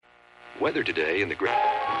Weather today in the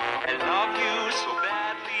I love you so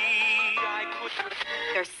badly, I could...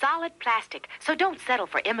 They're solid plastic, so don't settle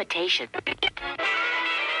for imitation.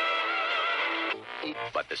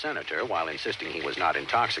 But the senator, while insisting he was not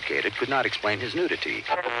intoxicated, could not explain his nudity.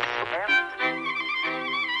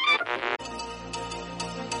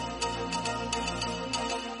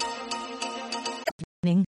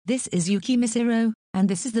 This is Yuki Misiro, and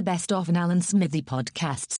this is the Best of an Alan Smithy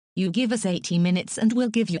podcasts. You give us 80 minutes and we'll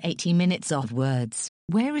give you 80 minutes of words.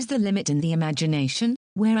 Where is the limit in the imagination?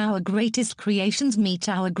 Where our greatest creations meet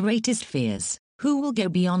our greatest fears. Who will go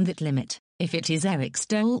beyond that limit? If it is Eric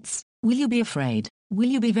Stoltz, will you be afraid? Will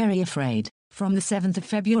you be very afraid? From the 7th of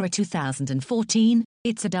February 2014,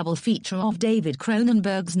 it's a double feature of David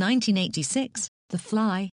Cronenberg's 1986, The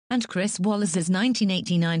Fly, and Chris Wallace's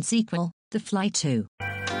 1989 sequel, The Fly 2.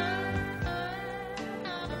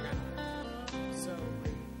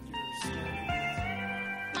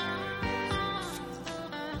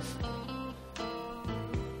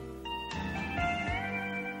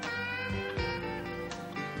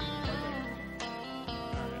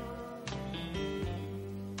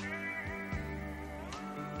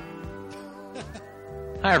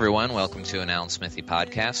 Hi, everyone. Welcome to an Alan Smithy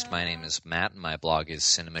podcast. My name is Matt, and my blog is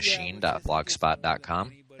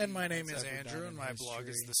cinemachine.blogspot.com. And my name is Andrew, and my blog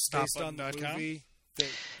is thestopbutton.com.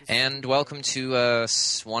 And welcome to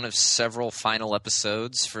one of several final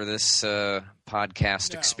episodes for this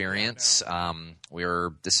podcast experience.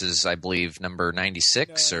 This is, I believe, number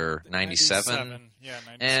 96 or 97. Yeah,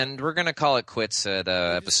 97. And we're going to call it quits at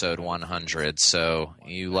episode 100. So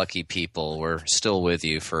you lucky people, we're still with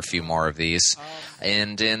you for a few more of these.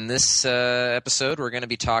 And in this episode, we're going to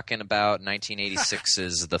be talking about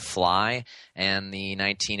 1986's The Fly and the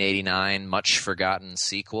 1989 much-forgotten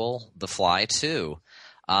sequel, The Fly 2.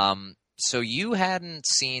 So you hadn't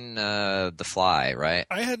seen The Fly, right?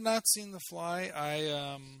 I had not seen The Fly.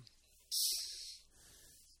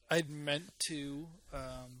 I'd meant to.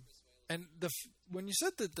 And when you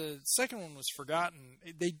said that the second one was forgotten,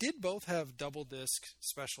 they did both have double disc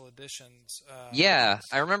special editions. Yeah,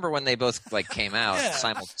 I remember when they both came out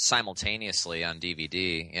simultaneously on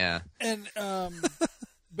DVD. Yeah, and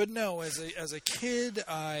but no, as a kid,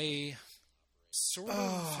 I sort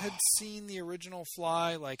of had seen the original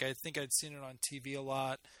Fly. I think I'd seen it on TV a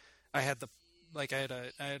lot. I had I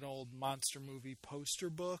had an old monster movie poster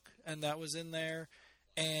book, and that was in there.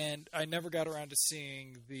 And I never got around to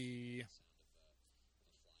seeing the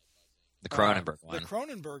Cronenberg one. The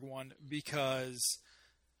Cronenberg one, because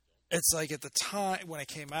it's at the time when it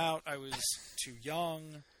came out, I was too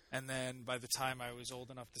young, and then by the time I was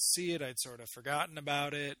old enough to see it, I'd sort of forgotten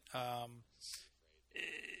about it.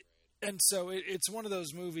 And so it's one of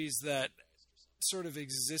those movies that sort of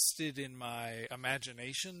existed in my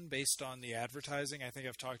imagination based on the advertising. I think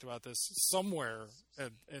I've talked about this somewhere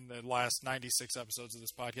in the last 96 episodes of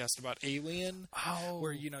this podcast about Alien,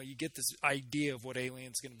 where you get this idea of what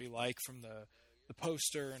Alien's going to be like from the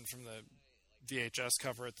poster and from the VHS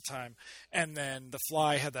cover at the time, and then The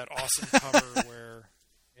Fly had that awesome cover where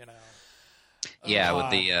with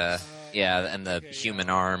the and the human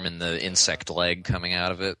arm and the insect leg coming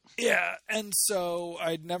out of it. Yeah, and so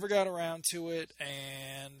I never got around to it,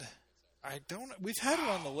 and we've had it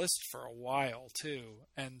on the list for a while too,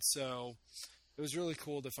 and so it was really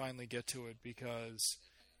cool to finally get to it because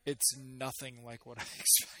it's nothing like what I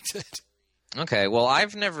expected. Okay, well,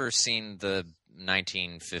 I've never seen the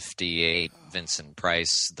 1958 Vincent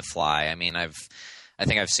Price The Fly. I mean, I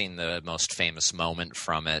think I've seen the most famous moment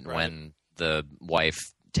from it when the wife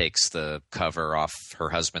takes the cover off her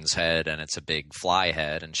husband's head and it's a big fly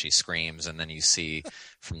head and she screams, and then you see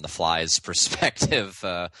from the fly's perspective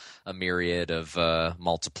a myriad of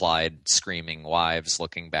multiplied screaming wives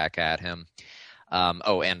looking back at him.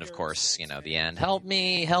 And of course, the end, help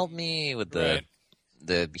me with the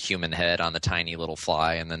human head on the tiny little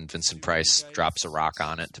fly, and then Vincent Price drops a rock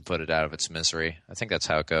on it to put it out of its misery. I think that's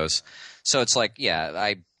how it goes. So it's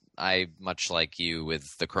I much like you with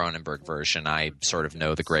the Cronenberg version, I sort of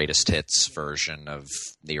know the greatest hits version of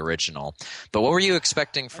the original. But what were you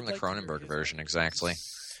expecting from the Cronenberg version exactly?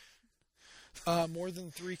 More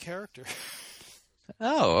than 3 characters.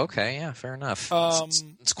 Oh, okay, yeah, fair enough.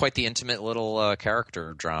 It's quite the intimate little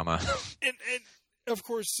character drama. And of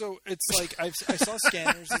course, so it's I saw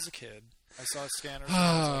Scanners as a kid. I saw Scanners when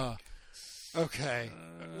I was okay,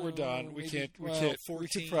 we're done. We can't 14, we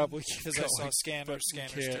could probably keep going. Because I saw Scanners 2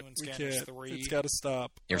 and Scanners 3. It's got to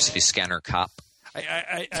stop. You ever see Scanner Cop?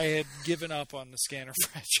 I had given up on the Scanner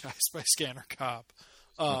franchise by Scanner Cop.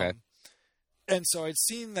 Okay. And so I'd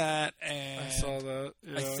seen that, and I saw that.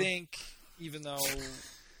 Yeah. I think, even though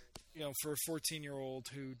for a 14-year-old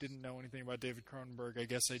who didn't know anything about David Cronenberg, I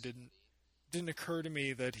guess it didn't occur to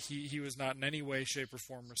me that he was not in any way, shape, or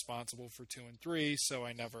form responsible for 2 and 3. So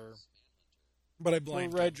I never. But I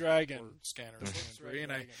blamed Red Dragon Scanner 2 and 3,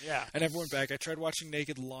 and I never went back. I tried watching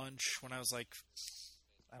Naked Lunch when I was like,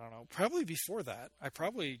 I don't know, probably before that. I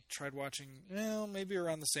probably tried watching, maybe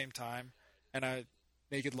around the same time. And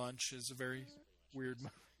Naked Lunch is a very weird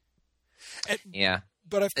movie. Yeah,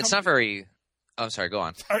 but it's not very. Oh, sorry. Go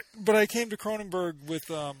on. But I came to Cronenberg with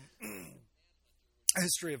A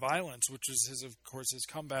History of Violence, which is of course his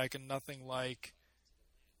comeback, and nothing like.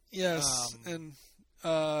 Yes, and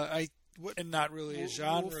not really a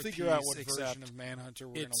genre. We'll figure out what version of Manhunter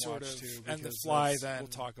we're going to watch too. And The Fly, then we'll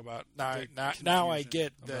talk about. Now I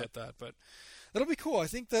get that, but that'll be cool. I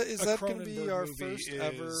think that is that going to be our first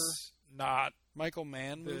ever not Michael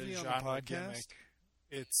Mann movie on the podcast. Gimmick.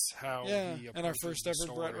 It's how he and our first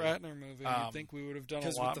ever Brett Ratner movie. You'd think we would have done a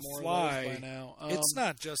lot more of those by now. It's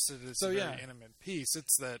not just that it's a very intimate piece.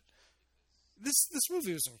 It's that this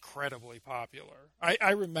movie was incredibly popular.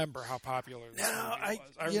 I remember how popular this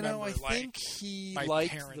movie was. I think he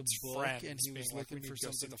liked the book and he was looking for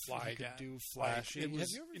something he could do flashy. It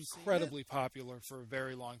was incredibly popular for a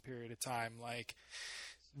very long period of time. Like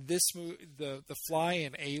this movie, the Fly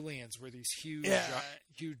and Aliens were these huge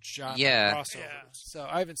genre crossovers. Yeah. So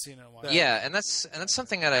I haven't seen it in a while. Yeah, and that's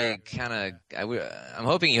something that I'm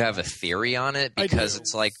hoping you have a theory on it, because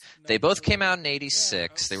it's like they both came out in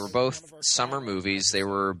 '86. They were both summer movies. They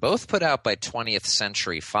were both put out by 20th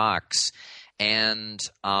Century Fox, and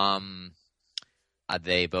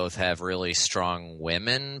they both have really strong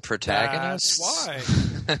women protagonists.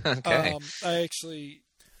 That's why. Okay. I actually.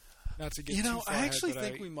 Not to get too far I actually ahead,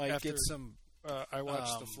 think we might get some. I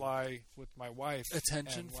watched The Fly with my wife.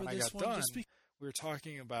 Attention and for when this I got one. done, we were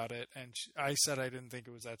talking about it, and I said I didn't think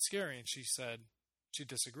it was that scary, and she said she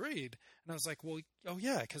disagreed, and I was like, "Well, oh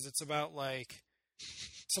yeah, because it's about like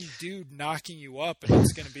some dude knocking you up, and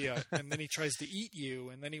it's going to be and then he tries to eat you,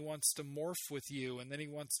 and then he wants to morph with you, and then he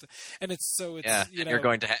wants to, and it's you're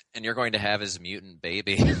going to have his mutant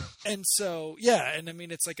baby, and so and I mean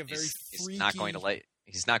it's like a very freaky.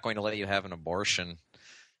 He's not going to let you have an abortion.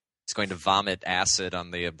 He's going to vomit acid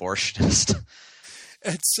on the abortionist.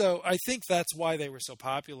 And so I think that's why they were so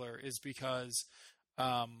popular, is because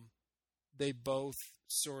they both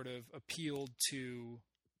sort of appealed to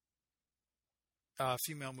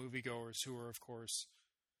female moviegoers who are, of course,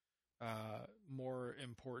 more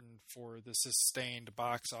important for the sustained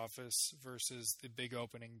box office versus the big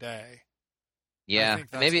opening day. Yeah, I think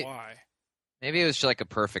that's why. Maybe it was just like a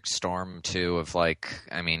perfect storm, too, of like,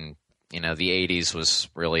 I mean, the 80s was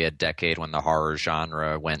really a decade when the horror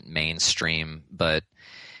genre went mainstream, but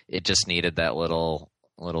it just needed that little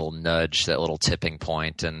nudge, that little tipping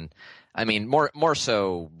point. And I mean, more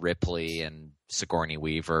so Ripley and Sigourney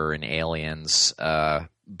Weaver and Aliens,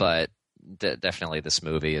 but definitely this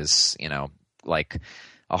movie is, like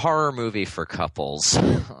a horror movie for couples.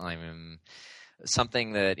 I mean,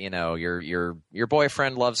 something that your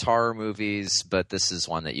boyfriend loves horror movies, but this is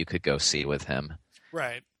one that you could go see with him.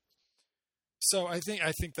 Right. So I think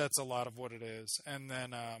that's a lot of what it is, and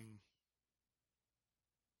then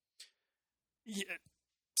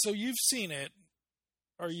so you've seen it.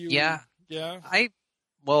 Are you? Yeah.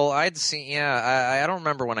 I'd seen. Yeah, I don't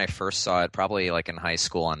remember when I first saw it. Probably like in high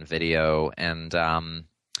school on video, and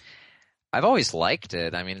I've always liked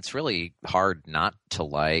it. I mean, it's really hard not to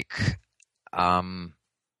like.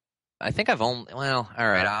 I think I've only. Well, all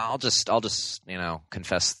right. I'll just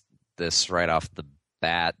confess this right off the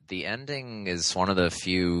bat. The ending is one of the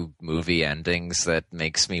few movie endings that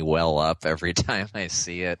makes me well up every time I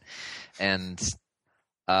see it, and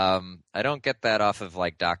I don't get that off of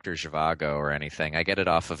like Dr. Zhivago or anything. I get it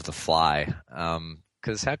off of The Fly.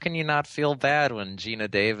 Because how can you not feel bad when Gina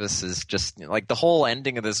Davis is just like the whole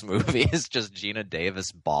ending of this movie is just Gina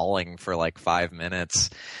Davis bawling for like 5 minutes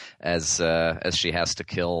as she has to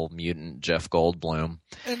kill mutant Jeff Goldblum.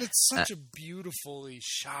 And it's such a beautifully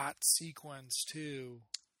shot sequence too.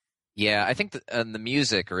 Yeah, I think the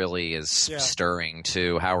music really is stirring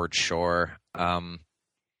too. Howard Shore.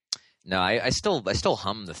 No, I still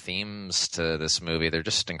hum the themes to this movie. They're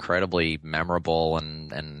just incredibly memorable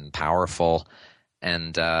and powerful.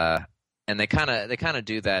 And they kind of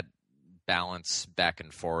do that balance back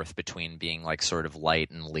and forth between being like sort of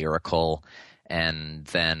light and lyrical, and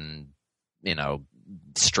then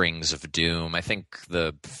strings of doom. I think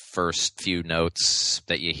the first few notes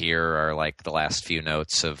that you hear are like the last few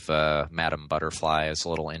notes of Madame Butterfly as a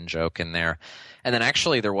little in joke in there, and then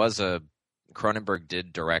actually there was Cronenberg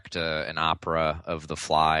did direct an opera of The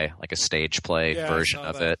Fly, like a stage play version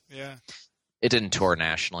of it. Yeah. It didn't tour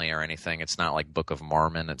nationally or anything. It's not like Book of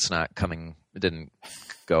Mormon. It's not coming. It didn't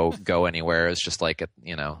go anywhere. It's just like,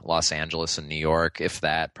 Los Angeles and New York, if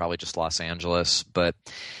that. Probably just Los Angeles. But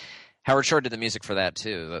Howard Shore did the music for that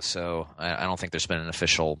too. So I don't think there's been an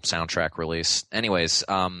official soundtrack release. Anyways,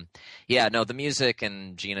 the music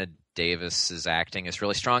and Gina Davis's acting is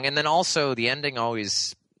really strong. And then also the ending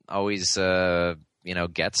always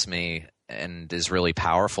gets me and is really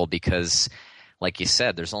powerful because, like you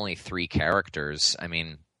said, there's only 3 characters. I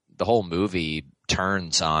mean, the whole movie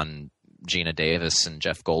turns on Gina Davis and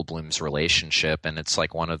Jeff Goldblum's relationship, and it's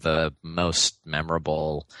like one of the most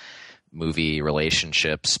memorable movie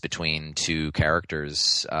relationships between 2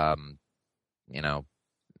 characters. I don't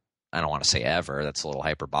want to say ever. That's a little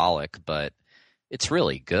hyperbolic, but it's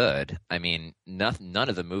really good. I mean, none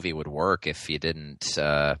of the movie would work if you didn't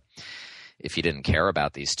care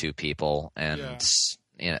about these 2 people, and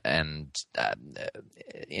they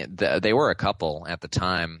were a couple at the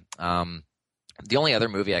time. The only other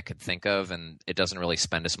movie I could think of, and it doesn't really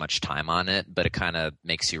spend as much time on it, but it kind of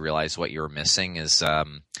makes you realize what you were missing, is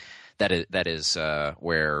that is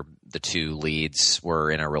where the 2 leads were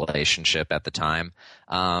in a relationship at the time.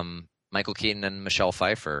 Michael Keaton and Michelle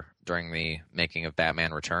Pfeiffer, during the making of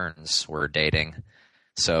Batman Returns, were dating.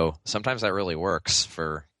 So sometimes that really works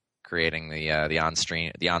for creating the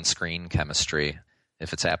on-screen chemistry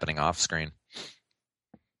if it's happening off-screen.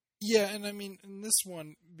 Yeah, and I mean, in this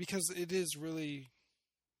one, because it is really,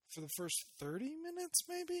 for the first 30 minutes,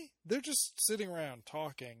 maybe, they're just sitting around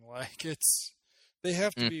talking. Like, they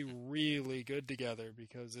have to be really good together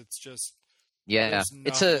because it's just, there's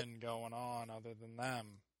nothing going on other than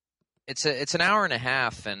them. It's an hour and a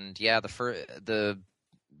half, and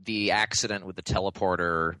the accident with the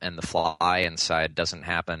teleporter and the fly inside doesn't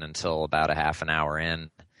happen until about a half an hour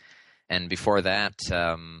in. And before that,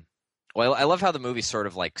 I love how the movie sort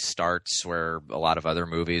of like starts where a lot of other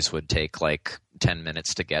movies would take like 10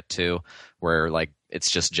 minutes to get to, where like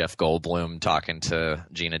it's just Jeff Goldblum talking to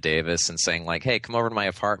Gina Davis and saying like, "Hey, come over to my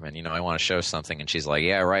apartment. I want to show something." And she's like,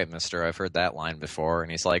 "Yeah, right, mister. I've heard that line before."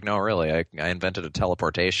 And he's like, "No, really. I invented a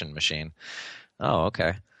teleportation machine." "Oh,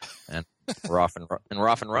 okay." And we're off and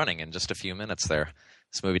running in just a few minutes there.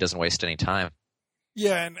 This movie doesn't waste any time.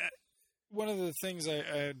 Yeah, and one of the things I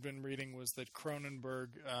had been reading was that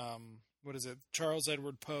Cronenberg, Charles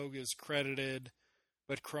Edward Pogue is credited,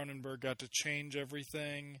 but Cronenberg got to change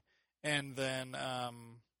everything, and then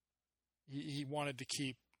he wanted to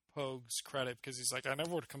keep Pogue's credit because he's like, I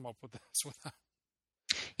never would have come up with this without.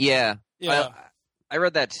 Yeah. I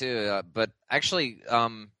read that too, but actually,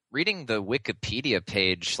 reading the Wikipedia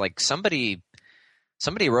page, like somebody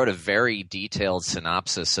wrote a very detailed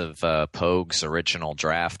synopsis of Pogue's original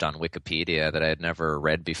draft on Wikipedia that I had never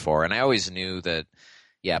read before. And I always knew that,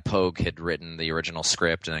 Pogue had written the original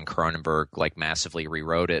script and then Cronenberg like massively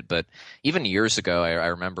rewrote it. But even years ago, I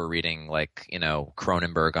remember reading like,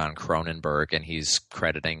 Cronenberg on Cronenberg, and he's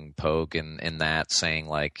crediting Pogue in that, saying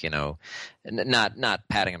like, not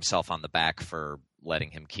patting himself on the back for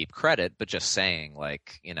letting him keep credit, but just saying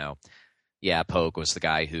like, Pogue was the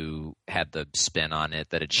guy who had the spin on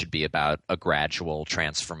it that it should be about a gradual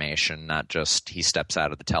transformation, not just he steps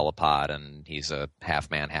out of the telepod and he's a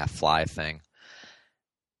half man, half fly thing.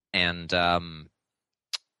 And,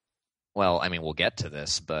 we'll get to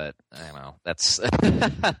this, but I don't know. That's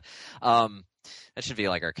that should be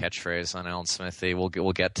like our catchphrase on Alan Smithy.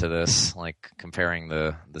 We'll get to this, like comparing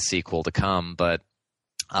the sequel to come, but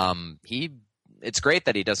it's great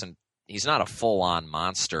that he's not a full-on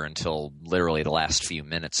monster until literally the last few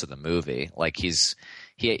minutes of the movie. Like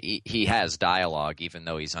he has dialogue, even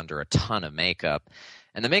though he's under a ton of makeup.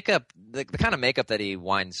 And the makeup, the kind of makeup that he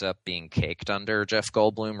winds up being caked under, Jeff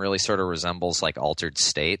Goldblum, really sort of resembles like Altered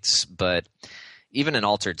States. But even in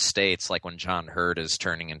Altered States, like when John Hurt is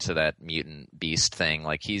turning into that mutant beast thing,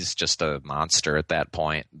 like he's just a monster at that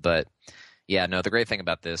point. But the great thing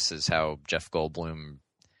about this is how Jeff Goldblum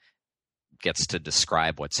gets to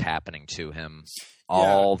describe what's happening to him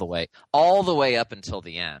all the way up until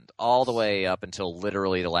the end, all the way up until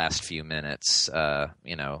literally the last few minutes.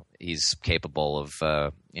 He's capable of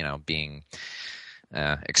being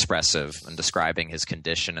expressive and describing his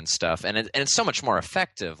condition and stuff, and it's so much more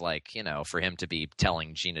effective. Like for him to be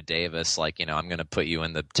telling Gina Davis, like I'm going to put you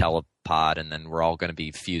in the telepod, and then we're all going to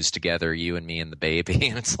be fused together, you and me and the baby,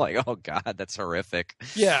 and it's like, oh God, that's horrific.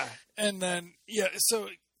 Yeah, and then so.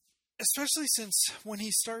 Especially since when he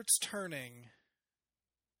starts turning,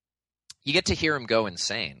 you get to hear him go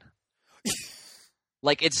insane.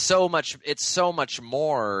 Like it's so much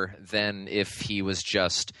more than if he was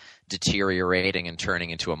just deteriorating and turning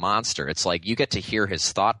into a monster. It's like you get to hear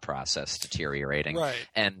his thought process deteriorating. Right.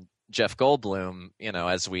 And Jeff Goldblum,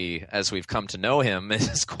 as we've come to know him,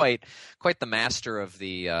 is quite the master of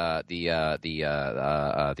the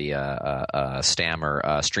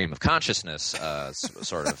stammer stream of consciousness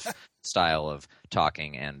sort of style of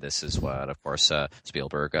talking, and this is what, of course,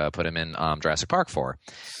 Spielberg put him in Jurassic Park for.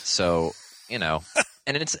 So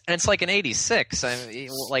and it's like in '86. I mean,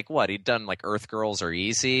 like what he'd done, like Earth Girls Are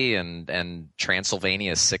Easy and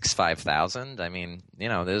Transylvania 65000. I mean,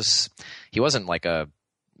 he wasn't like a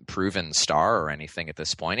proven star or anything at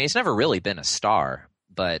this point. He's never really been a star,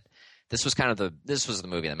 but this was the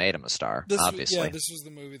movie that made him a star. Obviously, this was the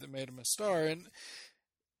movie that made him a star. And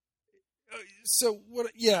so what?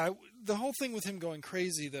 Yeah, the whole thing with him going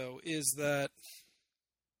crazy though is that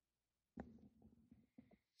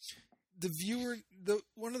the viewer.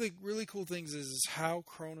 One of the really cool things is how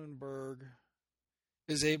Cronenberg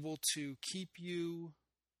is able to keep you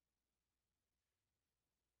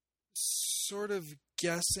sort of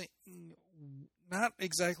guessing, not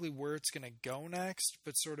exactly where it's going to go next,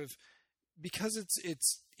 but sort of because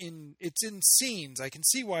it's in scenes. I can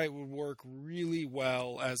see why it would work really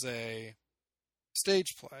well as a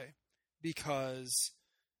stage play because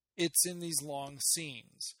it's in these long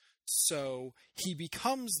scenes. So he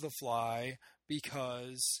becomes the Fly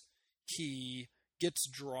because he gets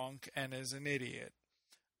drunk and is an idiot.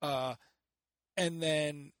 And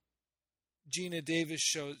then Gina Davis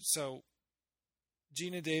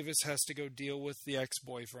has to go deal with the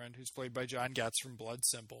ex-boyfriend, who's played by John Getz from Blood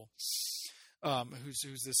Simple,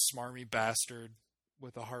 who's this smarmy bastard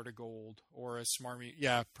with a heart of gold, or a smarmy,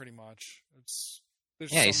 yeah, pretty much.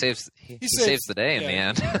 He saves the day in the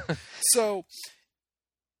end. So,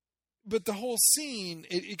 but the whole scene,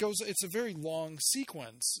 it goes. It's a very long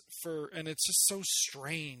sequence and it's just so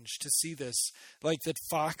strange to see this, like that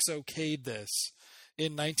Fox okayed this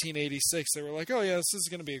in 1986. They were like, "Oh yeah, this is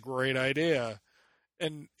going to be a great idea,"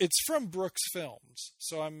 and it's from Brooks Films,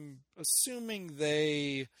 so I'm assuming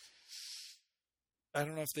I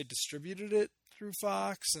don't know if they distributed it through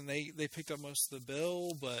Fox and they picked up most of the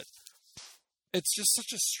bill, but it's just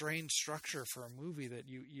such a strange structure for a movie that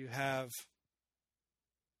you have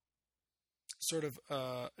sort of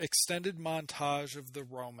extended montage of the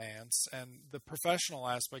romance and the professional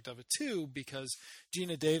aspect of it too, because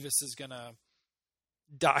Gina Davis is going to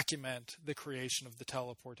document the creation of the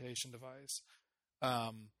teleportation device.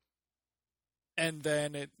 And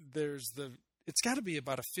then it's got to be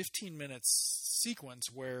about a 15 minutes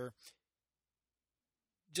sequence where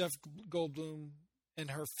Jeff Goldblum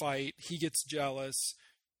and her fight, he gets jealous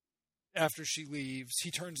after she leaves,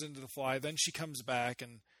 he turns into the Fly, then she comes back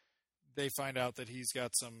and they find out that he's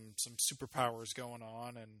got some superpowers going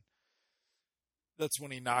on, and that's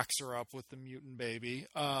when he knocks her up with the mutant baby,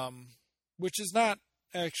 which is not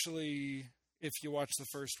actually, if you watch the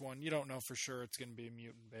first one, you don't know for sure it's going to be a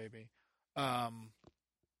mutant baby.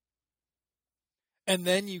 And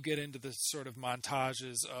then you get into the sort of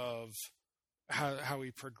montages of how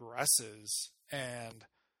he progresses and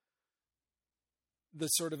the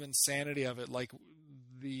sort of insanity of it, like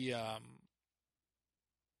the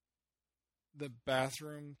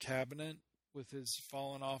bathroom cabinet with his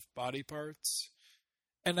fallen off body parts.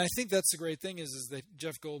 And I think that's the great thing is that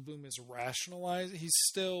Jeff Goldblum is rationalizing. He's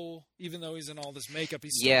still, even though he's in all this makeup,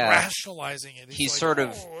 he's still rationalizing it. He's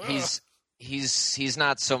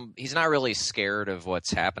not really scared of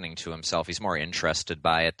what's happening to himself. He's more interested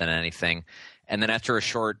by it than anything. And then after a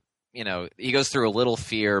short, he goes through a little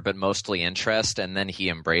fear, but mostly interest, and then he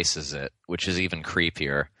embraces it, which is even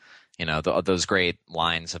creepier. Those great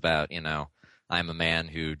lines about, I'm a man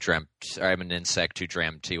who dreamt, or I'm an insect who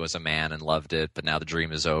dreamt he was a man and loved it, but now the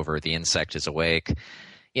dream is over. The insect is awake.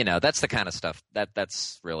 That's the kind of stuff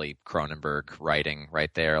that's really Cronenberg writing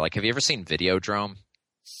right there. Like, have you ever seen Videodrome?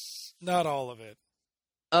 Not all of it.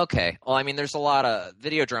 Okay. Well, I mean, there's a lot of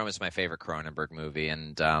Videodrome is my favorite Cronenberg movie,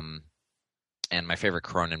 and my favorite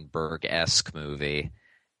Cronenberg-esque movie.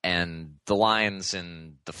 And the lines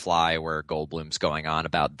in The Fly where Goldblum's going on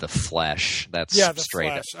about the flesh, that's the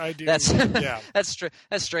straight. Flesh. I do. That's yeah. that's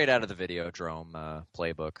straight out of the Videodrome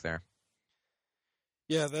playbook there.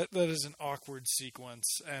 Yeah, that is an awkward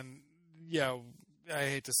sequence, and yeah, I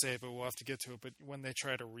hate to say it, but we'll have to get to it. But when they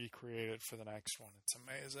try to recreate it for the next one, it's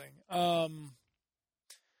amazing.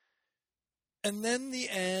 And then the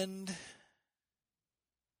end,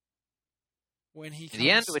 when he comes... The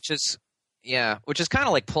end, which is kind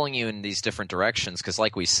of like pulling you in these different directions, because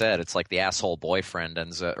like we said, it's like the asshole boyfriend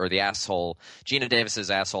or the asshole, Gina Davis's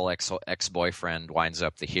asshole ex-boyfriend winds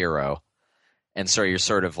up the hero. And so you're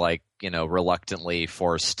sort of like, reluctantly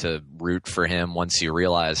forced to root for him once you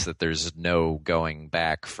realize that there's no going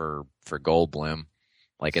back for Goldblum.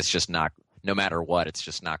 Like, it's just not no matter what, it's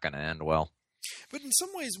just not going to end well. But in some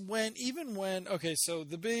ways, okay, so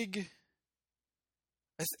the big,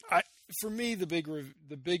 for me, the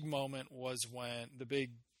big moment was when the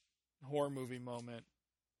big horror movie moment.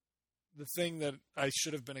 The thing that I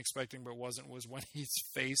should have been expecting but wasn't was when his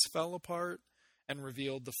face fell apart and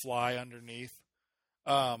revealed the fly underneath.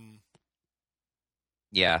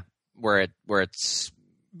 Yeah, where it's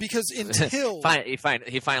because until he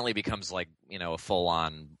finally becomes like, you know, a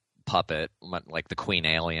full-on puppet, like the Queen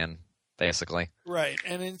Alien, basically. Right,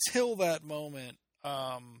 and until that moment,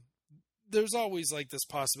 there's always like this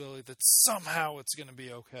possibility that somehow it's going to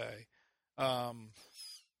be okay.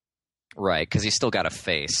 Right, because he's still got a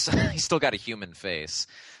face. He's still got a human face.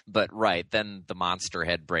 But right, then the monster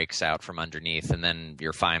head breaks out from underneath, and then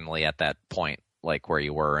you're finally at that point, like where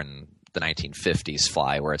you were in the 1950s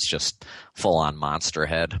Fly, where it's just full-on monster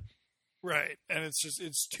head. Right, and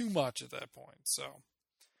it's too much at that point. So,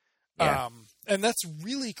 yeah. And that's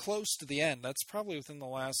really close to the end. That's probably within the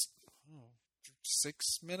last 6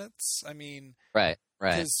 minutes. I mean, right,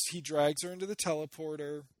 because he drags her into the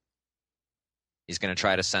teleporter. He's going to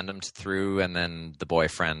try to send him through, and then the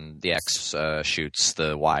boyfriend, the ex, shoots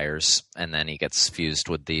the wires, and then he gets fused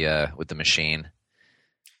with the machine.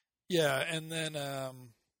 Yeah, and then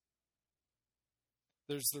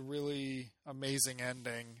there's the really amazing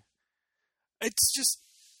ending. It's just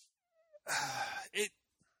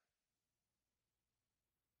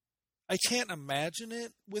I can't imagine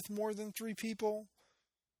it with more than 3 people,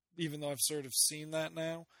 even though I've sort of seen that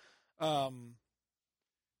now.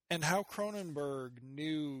 And how Cronenberg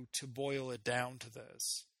knew to boil it down to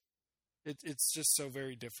this. It's just so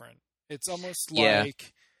very different. It's almost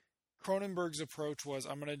like Cronenberg's approach was,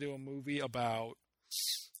 I'm going to do a movie about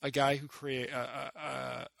a guy who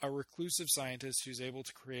a reclusive scientist who's able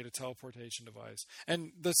to create a teleportation device.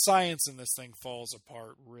 And the science in this thing falls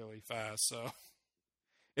apart really fast, so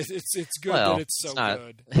it's good that it's so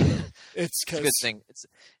good. It's a good thing. It's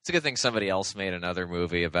a good thing somebody else made another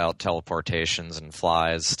movie about teleportations and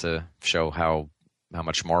flies to show how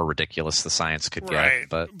much more ridiculous the science could get.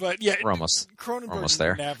 But yeah, Cronenberg almost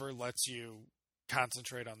there. Never lets you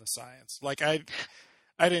concentrate on the science. Like I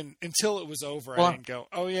didn't until it was over. I didn't go,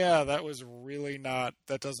 oh yeah, that was really not.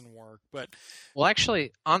 That doesn't work. But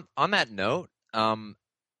actually, on that note,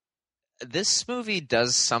 this movie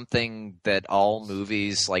does something that all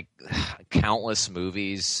movies, like countless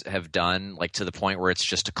movies, have done, like to the point where it's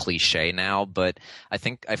just a cliche now. But I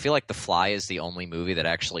feel like The Fly is the only movie that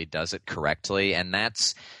actually does it correctly, and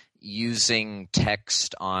that's using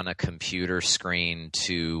text on a computer screen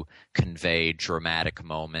to convey dramatic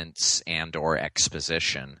moments and or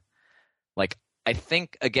exposition. Like I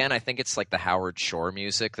think it's like the Howard Shore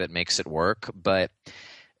music that makes it work, but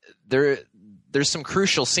there's some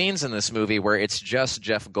crucial scenes in this movie where it's just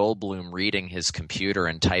Jeff Goldblum reading his computer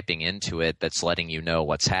and typing into it that's letting you know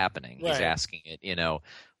what's happening. Right. He's asking it,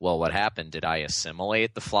 well, what happened? Did I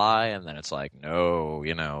assimilate the fly? And then it's like,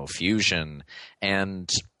 no, fusion. And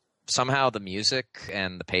somehow the music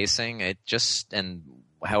and the pacing, and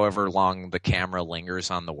however long the camera lingers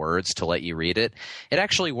on the words to let you read it, it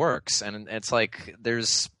actually works. And it's like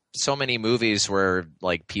there's so many movies where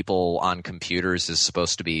like people on computers is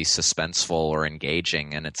supposed to be suspenseful or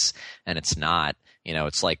engaging, and it's not.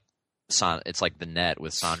 It's like The Net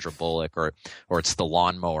with Sandra Bullock, or it's The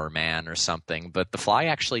Lawnmower Man or something. But The Fly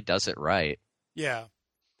actually does it right. Yeah,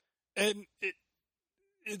 and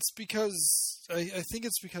it's because I think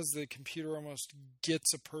it's because the computer almost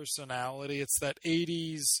gets a personality. It's that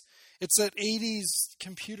 80s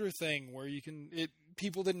computer thing where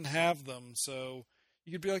people didn't have them, so.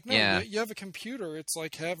 You could be like, no, you have a computer. It's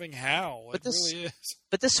like having Hal. It really is.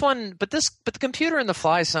 But the computer in The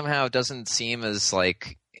Fly somehow doesn't seem as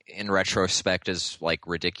like, in retrospect, as like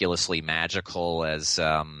ridiculously magical as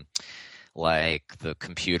like the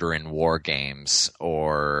computer in War Games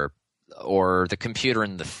or the computer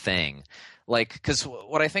in The Thing. Like, because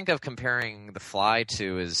what I think of comparing The Fly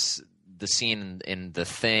to is the scene in The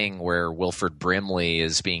Thing where Wilford Brimley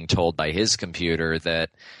is being told by his computer that,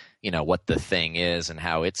 what the thing is and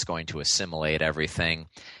how it's going to assimilate everything.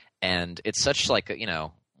 And it's such like,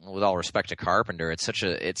 with all respect to Carpenter,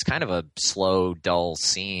 it's kind of a slow, dull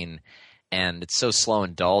scene. And it's so slow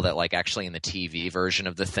and dull that like actually in the TV version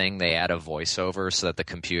of The Thing, they add a voiceover so that the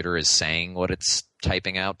computer is saying what it's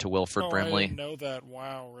typing out to Wilford Brimley. I didn't know that.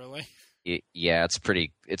 Wow, really? Yeah, it's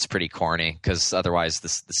pretty corny because otherwise the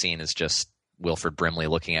scene is just Wilford Brimley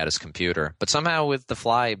looking at his computer. But somehow with The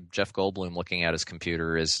Fly, Jeff Goldblum looking at his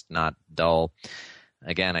computer is not dull.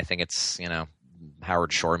 Again, I think it's,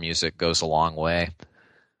 Howard Shore music goes a long way.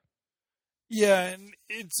 Yeah, and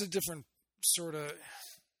it's a different sort of...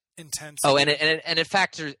 intensity. Oh, and it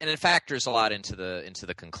factors a lot into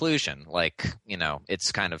the conclusion. Like, you know,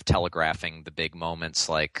 it's kind of telegraphing the big moments,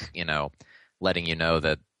 like, you know, letting you know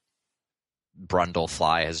that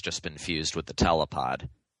Brundlefly has just been fused with the telepod.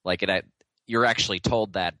 Like, you're actually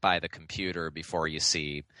told that by the computer before you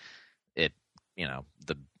see it, you know,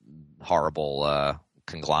 the horrible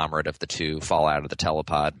conglomerate of the two fall out of the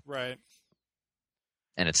telepod. Right.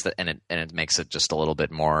 And it makes it just a little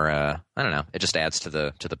bit more. I don't know. It just adds to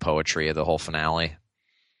the poetry of the whole finale,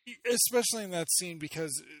 especially in that scene,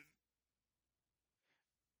 because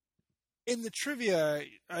in the trivia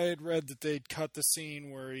I had read that they'd cut the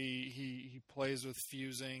scene where he plays with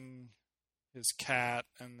fusing his cat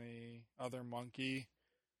and the other monkey,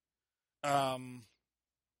 and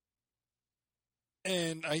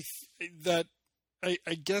I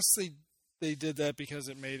guess they did that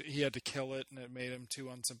because he had to kill it and it made him too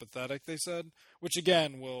unsympathetic, they said, which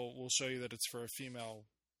again will show you that it's for a female.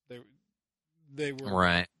 They were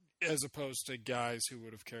right, as opposed to guys who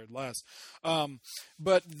would have cared less.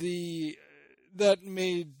 But that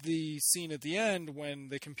made the scene at the end when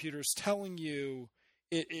the computer's telling you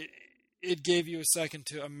it gave you a second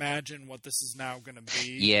to imagine what this is now going to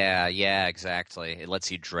be. Yeah, exactly. It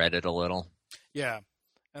lets you dread it a little. Yeah,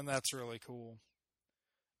 and that's really cool.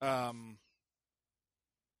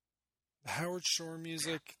 Howard Shore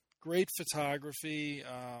music, great photography.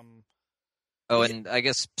 And I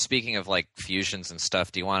guess speaking of like fusions and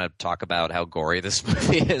stuff, do you want to talk about how gory this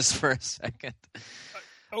movie is for a second?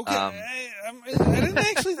 Okay, I didn't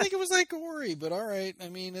actually think it was that gory, but all right.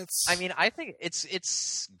 I think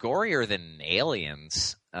it's gorier than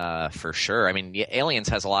Aliens, for sure. I mean, Aliens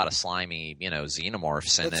has a lot of slimy, you know,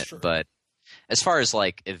 xenomorphs in it, true. But as far as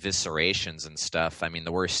like eviscerations and stuff, I mean,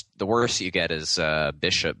 the worst you get is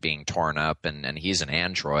Bishop being torn up, and he's an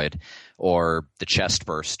android, or the chest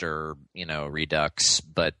burster, you know, Redux.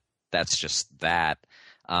 But that's just that.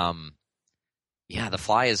 The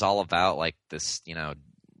Fly is all about like this, you know,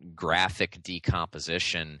 graphic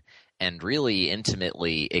decomposition and really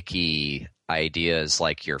intimately icky ideas,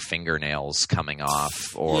 like your fingernails coming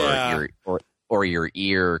off, or your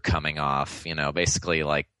ear coming off, you know, basically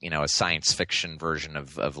like, you know, a science fiction version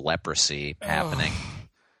of leprosy happening.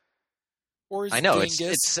 Or his I know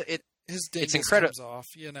dingus, his dingus incredible. comes off,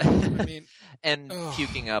 you know. I mean, and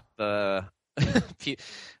puking up the. When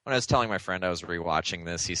I was telling my friend I was rewatching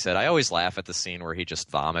this, he said, "I always laugh at the scene where he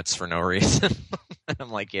just vomits for no reason." And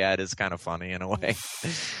I'm like, "Yeah, it is kind of funny in a way."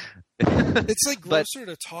 It's like grosser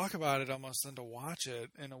to talk about it almost than to watch it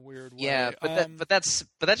in a weird way. Yeah, but that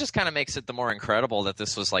just kind of makes it the more incredible that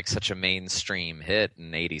this was like such a mainstream hit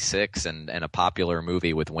in '86 and a popular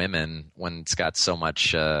movie with women when it's got so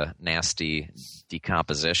much nasty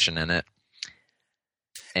decomposition in it.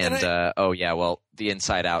 And the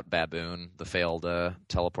Inside Out baboon, the failed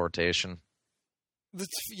teleportation.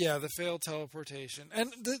 The failed teleportation,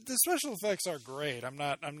 and the special effects are great. I'm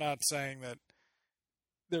not saying that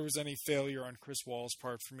there was any failure on Chris Wall's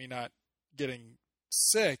part for me not getting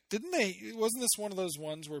sick. Wasn't this one of those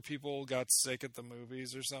ones where people got sick at the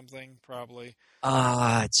movies or something? Probably.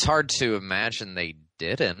 It's hard to imagine they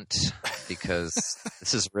didn't, because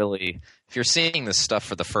this is really, if you're seeing this stuff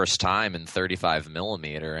for the first time in 35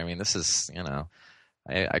 millimeter, I mean, this is, you know,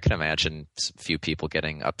 I can imagine a few people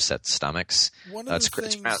getting upset stomachs. It's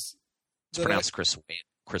pronounced Chris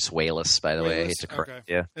Wallace, by the way. I hate to correct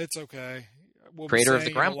you. It's okay. We'll Creator of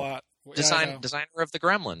the Gremlins. Designer of the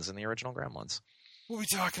Gremlins and the original Gremlins. We'll be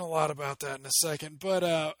talking a lot about that in a second. But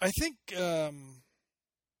I think the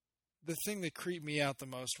thing that creeped me out the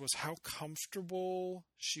most was how comfortable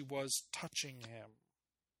she was touching him.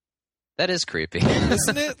 That is creepy.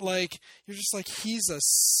 Isn't it? Like, you're just like, he's a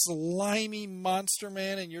slimy monster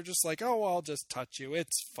man, and you're just like, oh, I'll just touch you.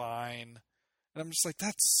 It's fine. And I'm just like,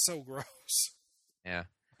 that's so gross. Yeah.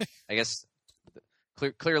 I guess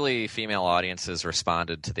clearly female audiences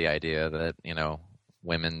responded to the idea that, you know,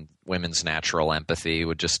 women's natural empathy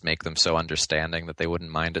would just make them so understanding that they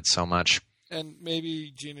wouldn't mind it so much. And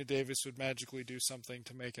maybe Gina Davis would magically do something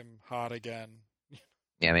to make him hot again.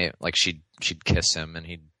 Yeah, maybe, like she'd kiss him and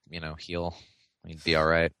he'd, you know, heal. He'd be all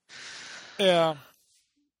right. Yeah,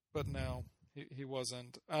 but no, he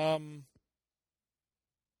wasn't.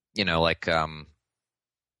 You know, like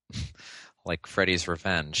Freddy's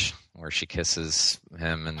Revenge, where she kisses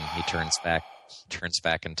him and he turns back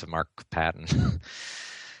into Mark Patton.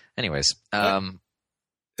 Anyways,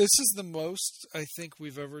 this is the most I think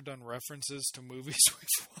we've ever done references to movies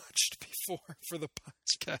we've watched before for the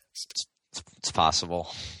podcast. It's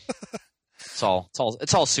possible. It's all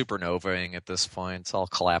supernovaing at this point. It's all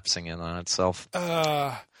collapsing in on itself.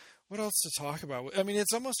 what else to talk about? I mean,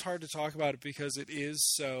 it's almost hard to talk about it because it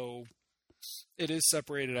is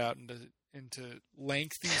separated out into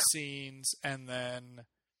lengthy scenes, and then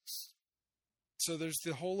so there's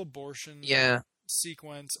the whole abortion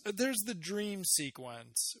sequence. There's the dream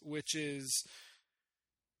sequence, which is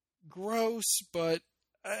gross, but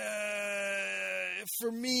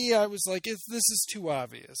for me, I was like, this is too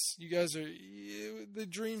obvious. The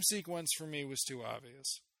dream sequence for me was too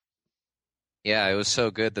obvious. Yeah, it was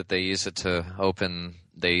so good that they use it to open.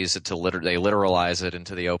 They use it to they literalize it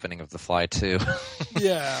into the opening of The Fly 2.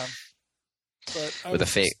 Yeah, but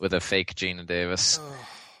with a fake Gina Davis.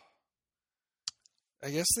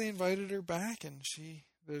 I guess they invited her back, and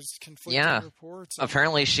there's conflicting reports.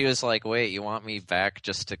 Apparently, she was like, "Wait, you want me back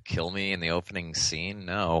just to kill me in the opening scene?"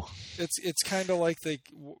 No. It's kind of like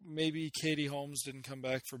maybe Katie Holmes didn't come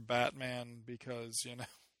back for Batman because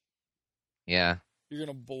Yeah. You're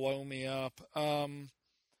gonna blow me up.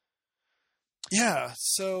 Yeah.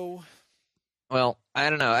 So. Well, I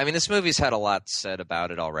don't know. I mean, this movie's had a lot said about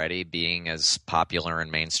it already, being as popular and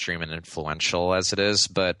mainstream and influential as it is.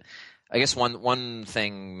 But I guess one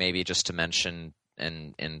thing maybe just to mention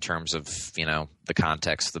in terms of the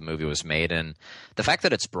context the movie was made in, the fact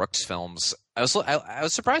that it's Brooks Films. I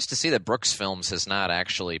was surprised to see that Brooks Films has not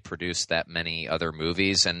actually produced that many other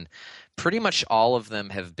movies, and pretty much all of them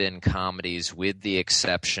have been comedies, with the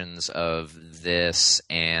exceptions of this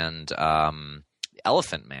and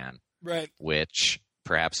Elephant Man, right? Which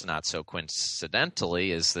perhaps not so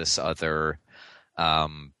coincidentally is this other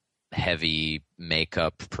heavy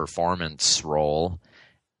makeup performance role.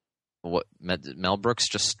 What Mel Brooks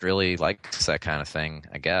just really likes that kind of thing,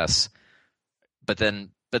 I guess. But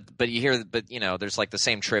you hear, there's like the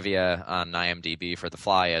same trivia on IMDb for The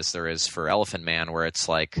Fly as there is for Elephant Man, where it's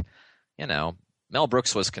like, Mel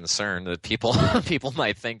Brooks was concerned that people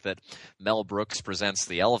might think that Mel Brooks Presents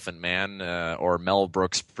the Elephant Man or Mel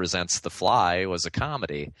Brooks Presents The Fly was a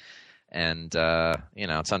comedy. And,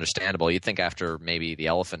 it's understandable. You'd think after maybe The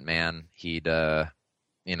Elephant Man, he'd, get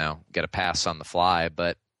a pass on The Fly.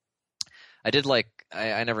 But I did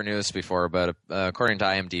I never knew this before, but according to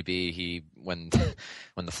IMDb, when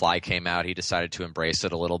The Fly came out, he decided to embrace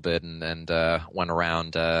it a little bit and went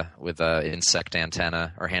around with an insect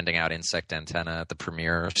antenna, or handing out insect antenna at the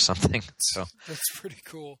premiere or something. So that's pretty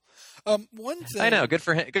cool. One thing I know, good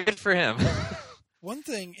for him. Good for him. One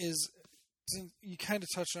thing is, you kind of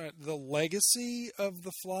touched on it. The legacy of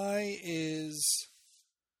The Fly is.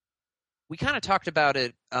 We kind of talked about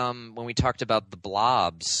it when we talked about the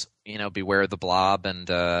Blobs. Beware the Blob and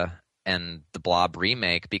the Blob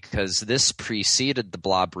remake, because this preceded the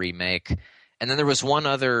Blob remake, and then there was one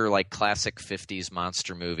other classic 50s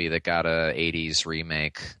monster movie that got a 80s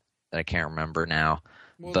remake that I can't remember now.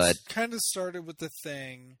 Well, but it kind of started with The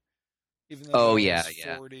Thing, even though it was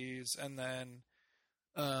 40s, and then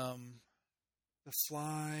The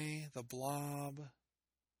Fly, the Blob.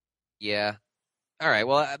 Yeah. All right.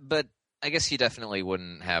 Well, but I guess you definitely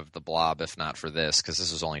wouldn't have the Blob if not for this, because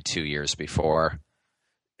this was only 2 years before.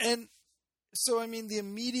 And so, I mean, the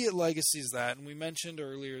immediate legacy is that, and we mentioned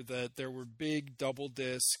earlier that there were big double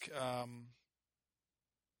disc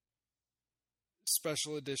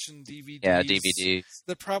special edition DVDs. Yeah, DVDs.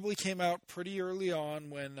 That probably came out pretty early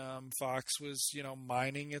on when Fox was,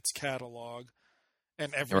 mining its catalog,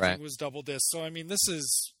 and everything was double disc. So, I mean,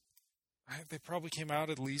 they probably came out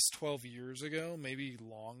at least 12 years ago, maybe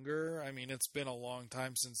longer. I mean, it's been a long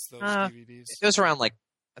time since those DVDs. It was around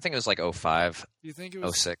I think it was 05. Do you think it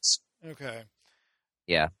was 06? Okay.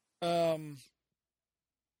 Yeah. And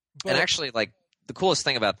actually, the coolest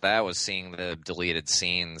thing about that was seeing the deleted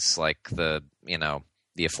scenes, the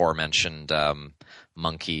aforementioned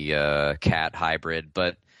monkey cat hybrid.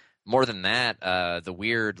 But more than that, the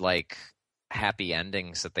weird happy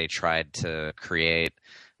endings that they tried to create,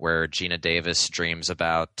 where Gina Davis dreams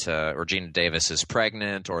about, or Gina Davis is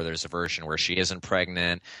pregnant, or there's a version where she isn't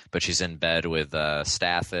pregnant, but she's in bed with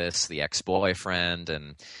Stathis, the ex-boyfriend,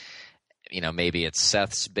 and maybe it's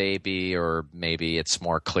Seth's baby, or maybe it's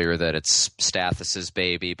more clear that it's Stathis's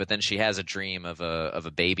baby. But then she has a dream of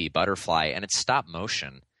a baby butterfly, and it's stop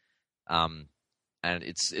motion. And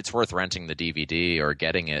it's worth renting the DVD or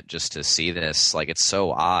getting it just to see this. It's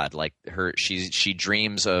so odd. She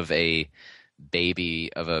dreams of a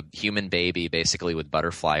human baby, basically with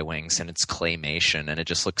butterfly wings, and it's claymation, and it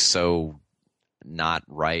just looks so not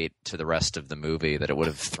right to the rest of the movie that it would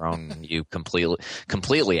have thrown you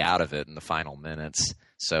completely out of it in the final minutes.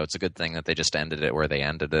 So it's a good thing that they just ended it where they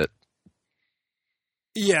ended it.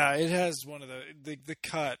 Yeah, it has one of the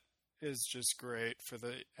cut is just great for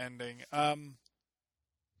the ending.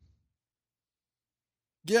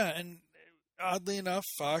 Yeah, and oddly enough,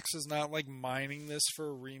 Fox is not like mining this for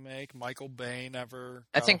a remake. Michael Bay never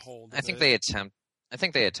got a hold of it. I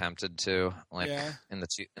think they attempted to, in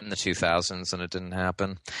the 2000s, and it didn't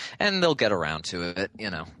happen. And they'll get around to it.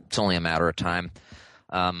 It's only a matter of time.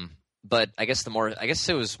 But I guess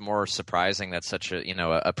it was more surprising that such a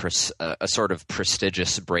sort of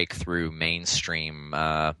prestigious breakthrough mainstream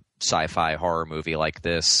sci-fi horror movie like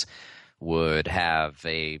this would have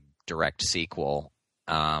a direct sequel.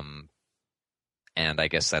 And I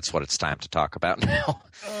guess that's what it's time to talk about now.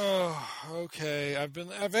 Oh, okay.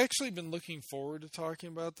 I've actually been looking forward to talking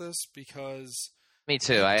about this because me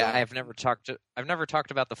too. I've never talked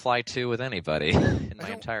about The Fly 2 with anybody in my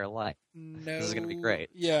entire life. This is going to be great.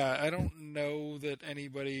 Yeah, I don't know that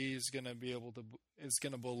anybody is going to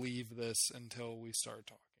believe this until we start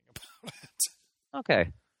talking about it.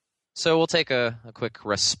 Okay. So we'll take a quick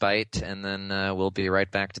respite, and then we'll be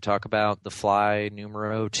right back to talk about The Fly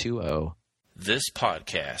numero 20. This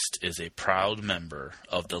podcast is a proud member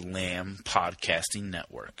of the Lamb Podcasting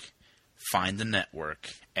Network. Find the network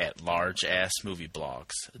at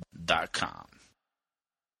largeassmovieblogs.com.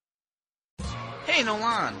 Hey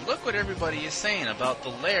Nolan, look what everybody is saying about the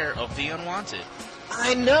Lair of the Unwanted.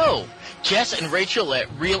 I know! Jess and Rachel at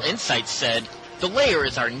Real Insights said, The Lair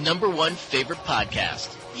is our #1 favorite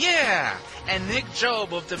podcast. Yeah! And Nick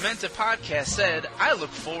Job of Demented Podcast said, I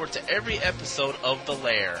look forward to every episode of The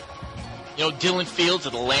Lair. Dylan Fields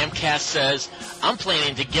of the Lambcast says, I'm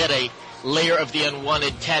planning to get a Lair of the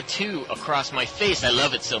Unwanted tattoo across my face. I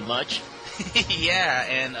love it so much. Yeah,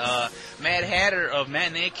 and Mad Hatter of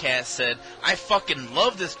Matinee Cast said, I fucking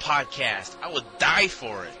love this podcast. I would die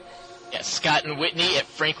for it. Yeah, Scott and Whitney at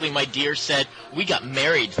Frankly My Dear said, we got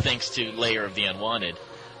married thanks to Lair of the Unwanted.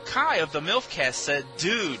 Kai of the MILFcast said,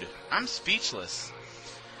 dude, I'm speechless.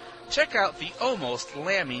 Check out the Almost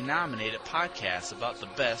Lammy-nominated podcast about the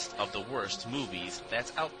best of the worst movies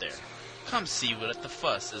that's out there. Come see what the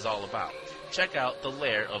fuss is all about. Check out The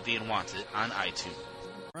Lair of the Unwanted on iTunes.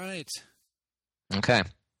 Right. Okay.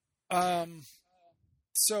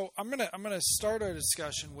 So I'm gonna start our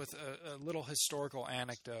discussion with a little historical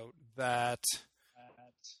anecdote that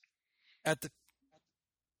at the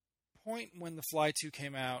point when The Fly 2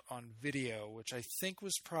 came out on video, which I think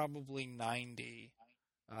was probably 90,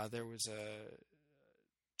 there was a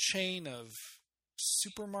chain of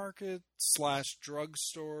supermarket /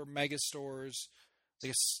 drugstore megastores.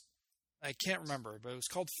 I can't remember, but it was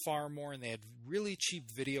called Farmore, and they had really cheap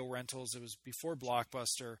video rentals. It was before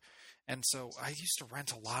Blockbuster, and so I used to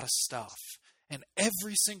rent a lot of stuff. And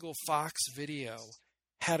every single Fox video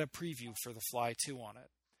had a preview for The Fly 2 on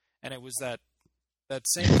it, and it was that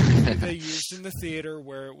same preview they used in the theater,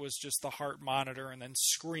 where it was just the heart monitor and then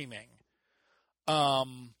screaming.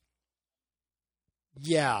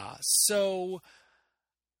 Yeah, so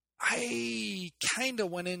I kind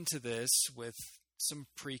of went into this with some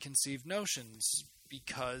preconceived notions,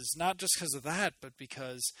 because not just because of that, but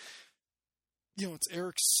because it's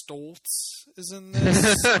Eric Stoltz is in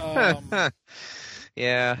this.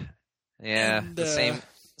 Yeah. And, the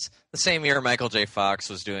same year Michael J. Fox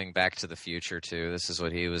was doing Back to the Future too. This is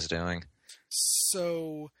what he was doing.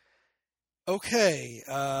 So, okay.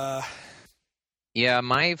 Yeah,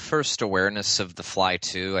 my first awareness of The Fly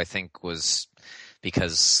 2, I think, was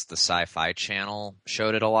because the Sci-Fi Channel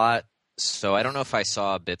showed it a lot. So I don't know if I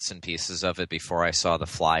saw bits and pieces of it before I saw The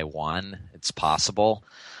Fly 1. It's possible.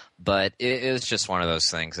 But it was just one of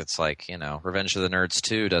those things. It's like, Revenge of the Nerds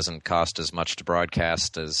 2 doesn't cost as much to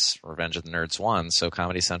broadcast as Revenge of the Nerds 1, so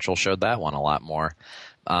Comedy Central showed that one a lot more.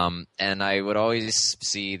 And I would always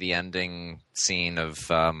see the ending scene of,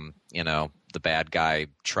 the bad guy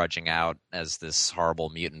trudging out as this horrible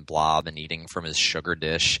mutant blob and eating from his sugar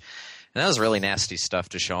dish. And that was really nasty stuff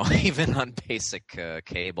to show even on basic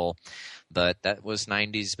cable. But that was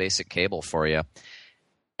 90s basic cable for you.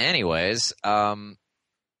 Anyways, I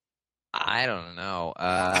don't know.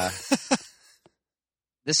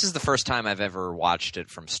 This is the first time I've ever watched it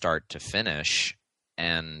from start to finish.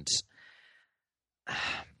 And,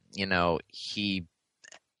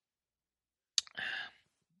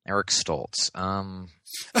 Eric Stoltz.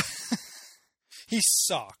 He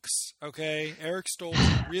sucks, okay? Eric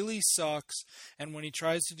Stoltz really sucks, and when he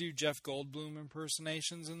tries to do Jeff Goldblum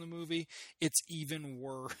impersonations in the movie, it's even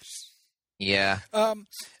worse. Yeah.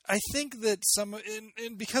 I think that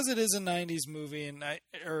and because it is a 90s movie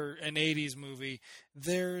or an 80s movie,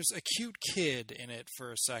 there's a cute kid in it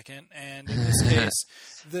for a second, and in this case,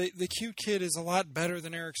 the cute kid is a lot better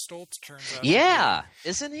than Eric Stoltz turns out. Yeah,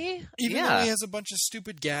 isn't he? Even though he has a bunch of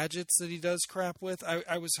stupid gadgets that he does crap with,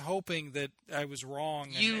 I was hoping that I was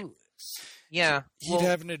wrong. Yeah. He'd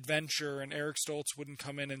have an adventure, and Eric Stoltz wouldn't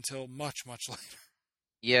come in until much, much later.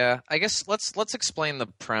 Yeah, I guess let's explain the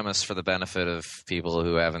premise for the benefit of people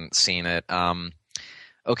who haven't seen it.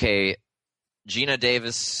 Okay, Gina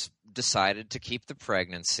Davis decided to keep the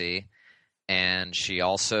pregnancy, and she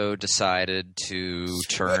also decided to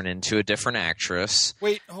turn into a different actress.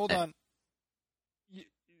 Wait, hold on.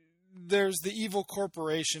 There's the evil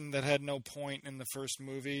corporation that had no point in the first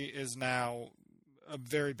movie is now a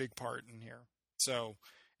very big part in here. So,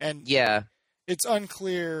 and yeah, it's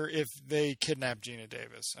unclear if they kidnapped Gina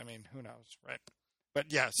Davis. I mean, who knows, right?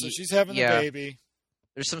 But yeah, so she's having the baby.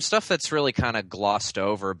 There's some stuff that's really kind of glossed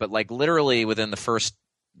over, but like literally within the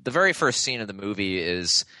very first scene of the movie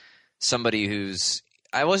is somebody who's,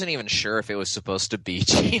 I wasn't even sure if it was supposed to be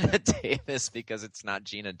Gina Davis because it's not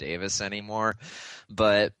Gina Davis anymore,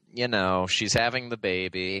 but you know, she's having the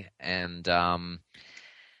baby, and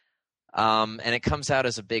it comes out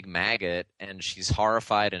as a big maggot, and she's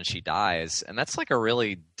horrified, and she dies, and that's like a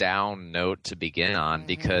really down note to begin on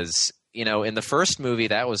because you know, in the first movie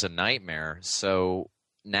that was a nightmare, so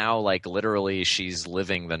now like literally she's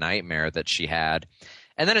living the nightmare that she had.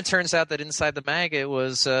 And then it turns out that inside the maggot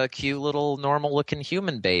was a cute little normal-looking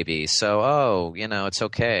human baby. So, you know, it's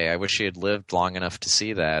okay. I wish she had lived long enough to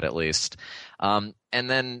see that, at least. And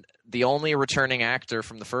then the only returning actor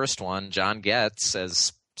from the first one, John Getz,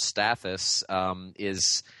 as Stathis,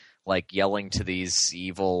 is like yelling to these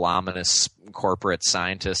evil, ominous corporate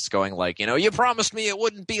scientists, going like, you know, you promised me it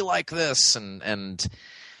wouldn't be like this, and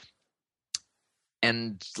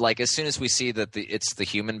like as soon as we see that it's the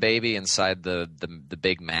human baby inside the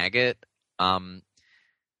big maggot, the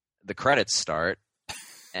credits start,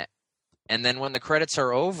 and then when the credits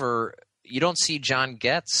are over, you don't see John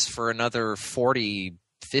Getz for another 40-50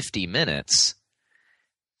 minutes,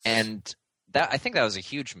 and that I think that was a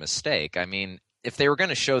huge mistake. I mean, if they were going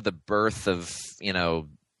to show the birth of, you know,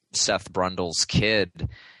 Seth Brundle's kid,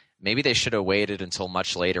 maybe they should have waited until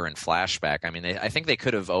much later in flashback. I mean, I think they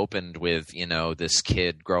could have opened with, you know, this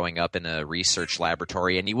kid growing up in a research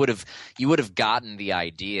laboratory, and you would have gotten the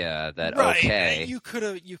idea that right. Okay, you could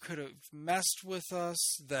have messed with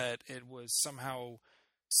us that it was somehow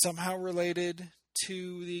related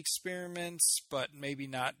to the experiments, but maybe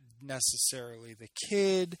not necessarily the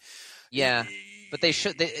kid. Yeah, but they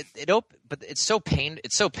should. But it's so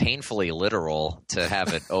painfully literal to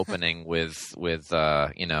have it opening with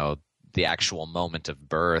you know, the actual moment of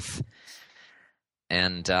birth,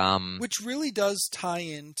 and which really does tie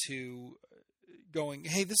into going,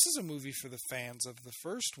 hey, this is a movie for the fans of the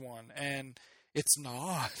first one, and it's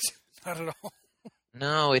not at all.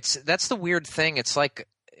 No, that's the weird thing. It's like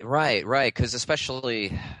right, because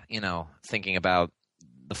especially, you know, thinking about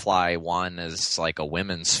The Fly 1 as like a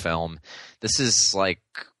women's film, this is like,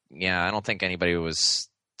 yeah, I don't think anybody was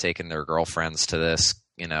taking their girlfriends to this.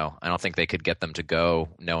 You know, I don't think they could get them to go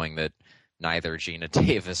knowing that neither Gina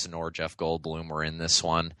Davis nor Jeff Goldblum were in this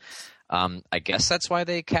one. I guess that's why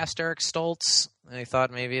they cast Eric Stoltz. They thought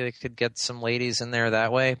maybe they could get some ladies in there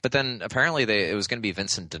that way. But then apparently it was going to be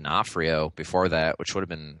Vincent D'Onofrio before that, which would have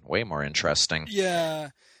been way more interesting. Yeah.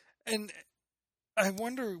 And I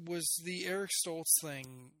wonder, was the Eric Stoltz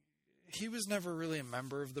thing, he was never really a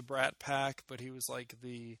member of the Brat Pack, but he was like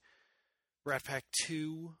the Brat Pack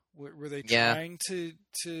 2. Were they trying to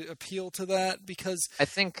appeal to that? Because I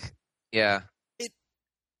think, yeah.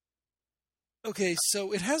 Okay,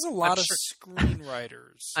 so it has a lot of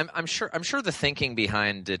screenwriters. I'm sure the thinking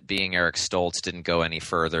behind it being Eric Stoltz didn't go any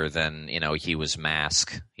further than, you know, he was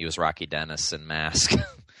Mask. He was Rocky Dennis in Mask.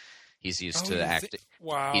 He's used to acting.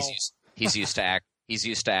 Wow. He's used to act. He's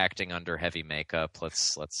used to acting under heavy makeup.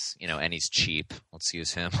 Let's you know, and he's cheap. Let's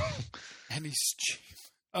use him. And he's cheap.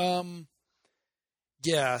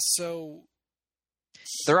 Yeah. So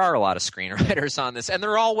there are a lot of screenwriters on this, and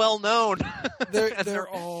they're all well known. they're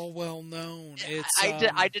all well known.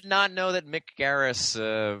 I did not know that Mick Garris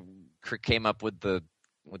came up with the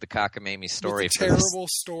cockamamie story. With the terrible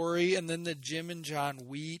story, and then the Jim and John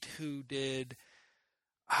Wheat who did.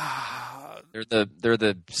 They're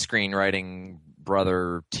the screenwriting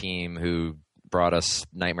brother team who brought us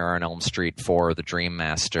Nightmare on Elm Street 4, The Dream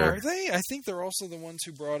Master. Are they? I think they're also the ones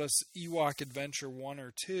who brought us Ewok Adventure 1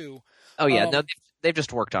 or 2. Oh yeah, no, they've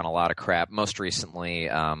just worked on a lot of crap. Most recently,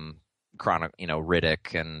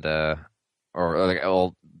 Riddick and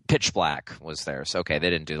or Pitch Black was there. So okay, they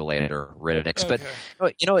didn't do the later Riddicks, okay.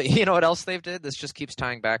 But you know what else they've did? This just keeps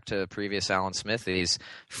tying back to previous Alan Smithies.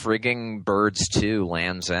 Frigging Birds 2,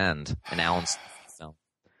 Land's End, an Alan Smith film.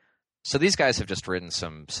 So these guys have just written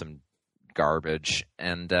some garbage,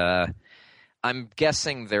 and I'm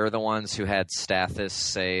guessing they're the ones who had Stathis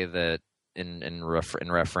say that in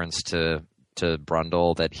reference to to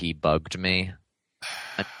Brundle that he bugged me.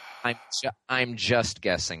 I'm just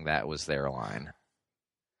guessing that was their line.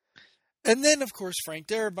 And then, of course, Frank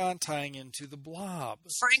Darabont tying into the Blob.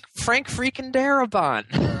 Frank freaking Darabont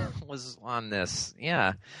was on this.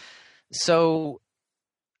 Yeah. So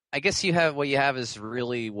I guess what you have is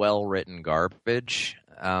really well-written garbage,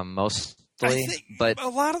 mostly. But a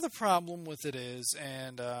lot of the problem with it is,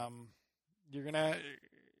 and you're gonna,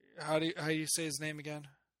 how do you say his name again?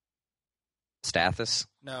 Stathis?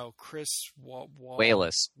 No, Chris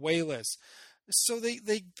Wayless. Wayless. So they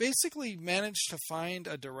basically managed to find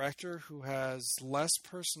a director who has less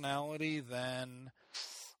personality than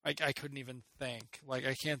I couldn't even think. Like,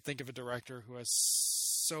 I can't think of a director who has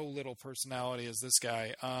so little personality as this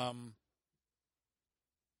guy.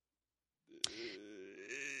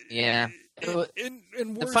 Yeah.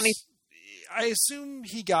 And worse, I assume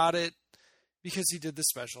he got it because he did the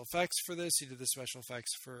special effects for this. He did the special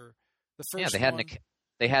effects for the first one.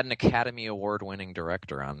 They had an Academy Award-winning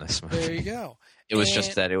director on this movie. There you go. It was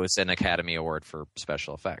just that it was an Academy Award for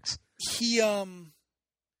special effects. He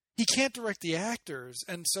can't direct the actors,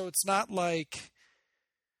 and so it's not like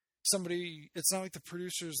the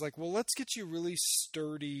producer's like, well, let's get you really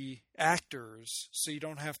sturdy actors so you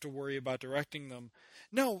don't have to worry about directing them.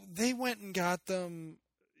 No, they went and got them.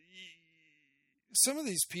 Some of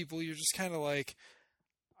these people, you're just kind of like,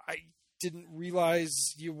 I didn't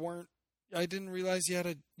realize you'd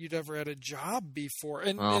ever had a job before.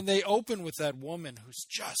 And they open with that woman who's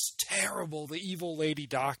just terrible, the evil lady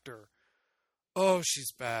doctor. Oh,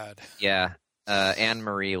 she's bad. Yeah, Anne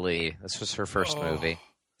Marie Lee. This was her first movie.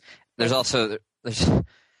 There's also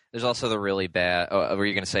the really bad. Oh, were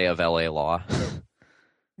you going to say of L.A. Law?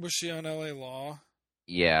 Was she on L.A. Law?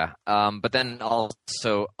 Yeah. But then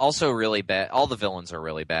also really bad. All the villains are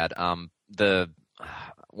really bad. The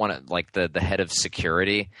head of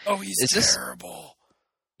security. Oh, he's terrible.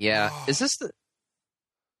 Yeah. Oh.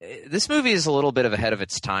 This movie is a little bit ahead of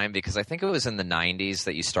its time because I think it was in the 90s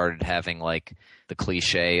that you started having like the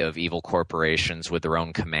cliche of evil corporations with their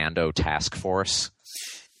own commando task force.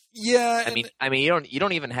 Yeah, I mean, you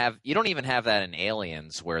don't even have that in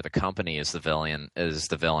Aliens, where the company is the villain.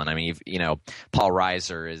 I mean, Paul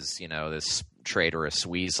Reiser is this traitorous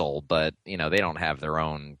weasel, but they don't have their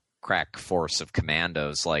own crack force of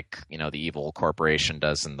commandos like the evil corporation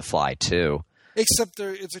does in The Fly 2. Except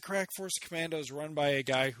it's a crack force of commandos run by a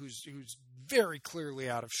guy who's very clearly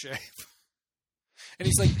out of shape. And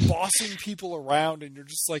he's like bossing people around, and you're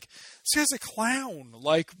just like, this guy's a clown.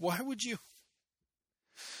 Like, why would you?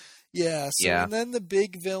 Yeah. So And then the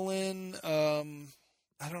big villain, I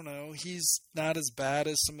don't know. He's not as bad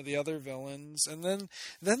as some of the other villains. And then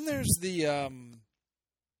there's the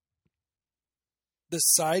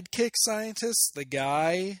sidekick scientist, the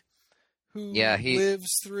guy who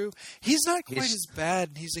lives through. He's not quite as bad,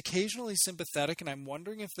 and he's occasionally sympathetic, and I'm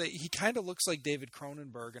wondering if he kind of looks like David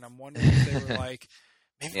Cronenberg, and I'm wondering if they were like,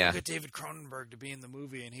 maybe we'll get David Cronenberg to be in the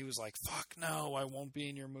movie, and he was like, fuck no, I won't be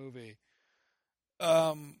in your movie.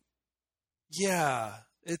 Yeah,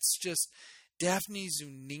 it's just Daphne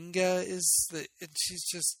Zuniga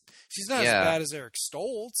she's not as bad as Eric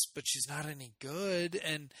Stoltz, but she's not any good,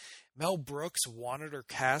 and Mel Brooks wanted her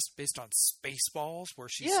cast based on Spaceballs, where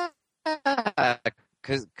she's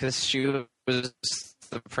because she was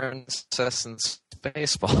the princess in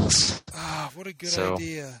Spaceballs. Ah, what a good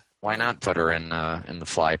idea! Why not put her in The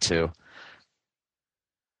Fly 2?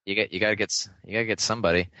 You gotta get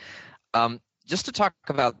somebody. Just to talk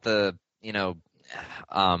about the I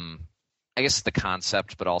guess the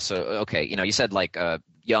concept, but also okay. You said like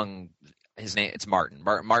young. His name it's Martin.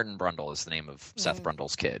 Martin Brundle is the name of Seth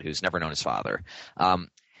Brundle's kid, who's never known his father.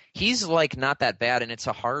 He's like not that bad, and it's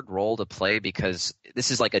a hard role to play because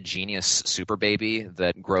this is like a genius super baby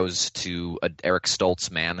that grows to Eric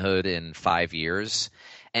Stoltz manhood in 5 years.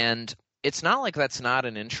 And it's not like that's not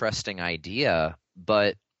an interesting idea,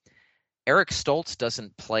 but Eric Stoltz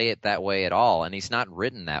doesn't play it that way at all, and he's not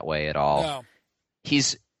written that way at all. No.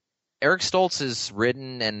 Eric Stoltz is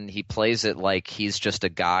written, and he plays it like he's just a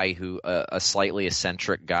guy a slightly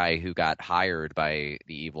eccentric guy who got hired by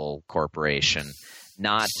the evil corporation.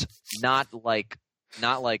 Not like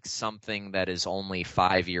something that is only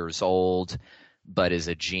 5 years old, but is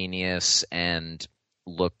a genius and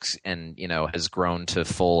looks and has grown to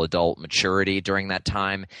full adult maturity during that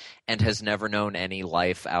time, and has never known any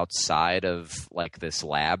life outside of like this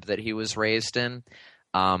lab that he was raised in.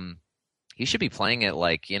 He should be playing it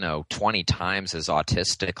like 20 times as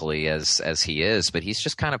autistically as he is, but he's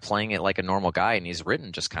just kind of playing it like a normal guy, and he's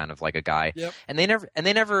written just kind of like a guy. Yep. And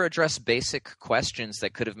they never address basic questions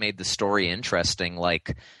that could have made the story interesting,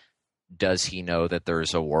 like does he know that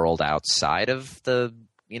there's a world outside of the,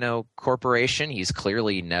 corporation? He's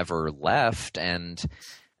clearly never left. And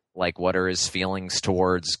like, what are his feelings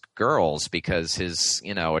towards girls? Because his,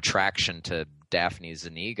 attraction to Daphne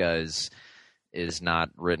Zuniga is not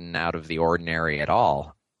written out of the ordinary at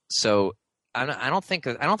all. So I don't think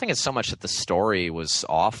it's so much that the story was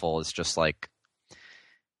awful. It's just like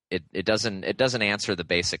it doesn't answer the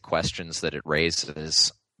basic questions that it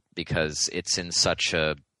raises, because it's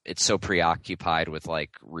so preoccupied with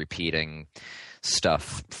like repeating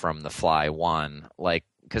stuff from The Fly 1, like,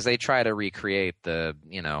 because they try to recreate the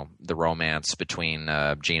romance between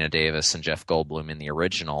Gina Davis and Jeff Goldblum in the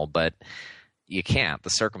original, but you can't. The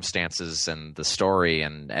circumstances and the story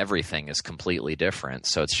and everything is completely different.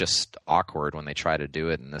 So it's just awkward when they try to do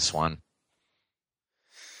it in this one.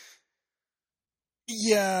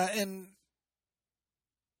 Yeah, and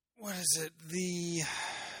what is it?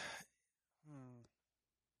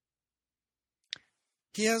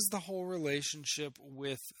 He has the whole relationship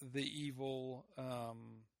with the evil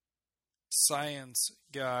science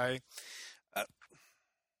guy.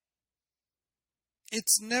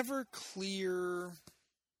 It's never clear.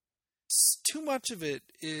 Too much of it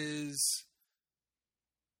is.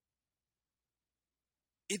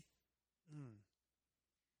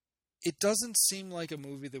 It doesn't seem like a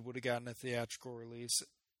movie that would have gotten a theatrical release.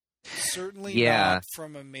 Certainly not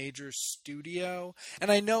from a major studio.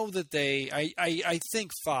 And I know that I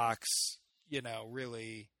think Fox,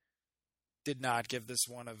 really did not give this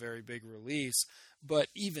one a very big release. But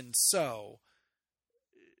even so,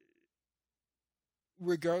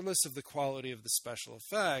 regardless of the quality of the special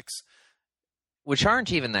effects, which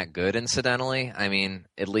aren't even that good, incidentally. I mean,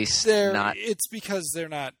 at least not. It's because they're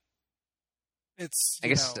not. It's. I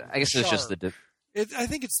guess it's just the. I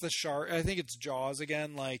think it's the shark. I think it's Jaws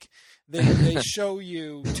again. Like they show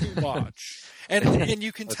you too much, and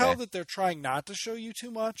you can tell that they're trying not to show you too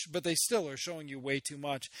much, but they still are showing you way too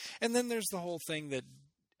much. And then there's the whole thing that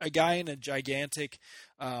a guy in a gigantic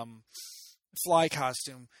fly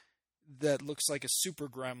costume that looks like a super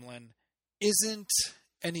gremlin isn't,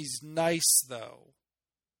 and he's nice though.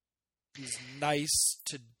 He's nice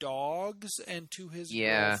to dogs and to his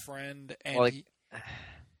girlfriend, and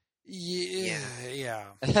Yeah.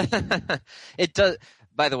 It does.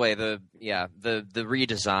 By the way, the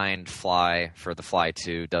redesigned Fly for the Fly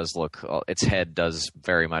 2 does look. Its head does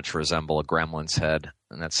very much resemble a gremlin's head,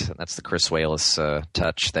 and that's the Chris Walas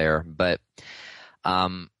touch there. But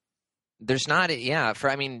there's not.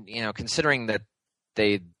 Considering that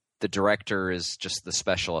the director is just the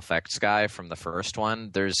special effects guy from the first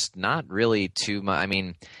one, there's not really too much. I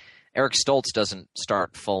mean, Eric Stoltz doesn't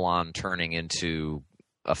start full on turning into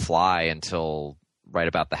a fly until right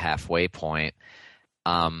about the halfway point.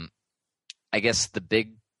 I guess the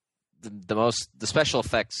special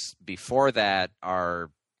effects before that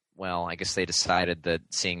are, well, I guess they decided that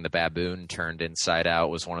seeing the baboon turned inside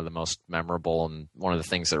out was one of the most memorable and one of the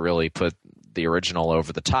things that really put the original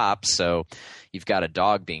over the top. So you've got a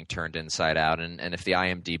dog being turned inside out, and if the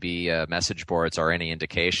IMDb message boards are any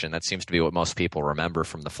indication, that seems to be what most people remember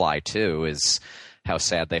from The Fly 2 is how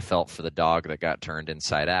sad they felt for the dog that got turned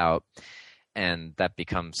inside out. And that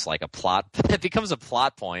becomes like a plot. It becomes a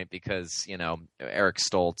plot point because, Eric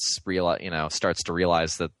Stoltz starts to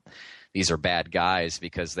realize that these are bad guys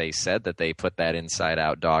because they said that they put that inside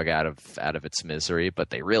out dog out of its misery, but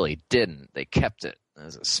they really didn't. They kept it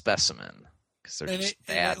as a specimen because they're just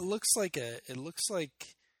bad. And it looks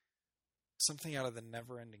like something out of the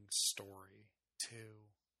Never-Ending Story too.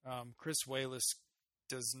 Chris Walas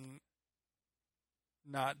doesn't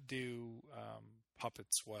not do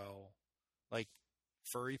puppets well, like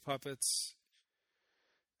furry puppets.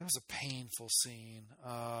 That was a painful scene.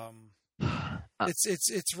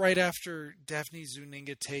 It's right after Daphne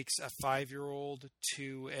Zuniga takes a 5-year-old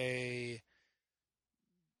to a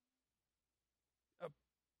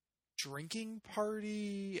drinking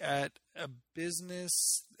party at a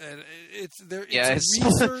business. It's a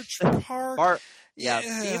research park.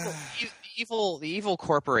 The evil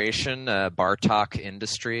corporation, Bartok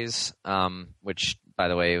Industries, which, by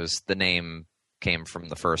the way, the name came from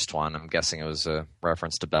the first one. I'm guessing it was a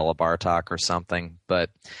reference to Bela Bartok or something, but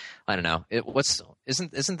I don't know.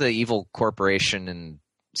 Isn't the evil corporation in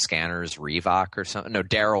Scanners Revok or something? No,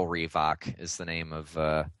 Daryl Revok is the name of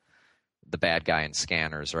the bad guy in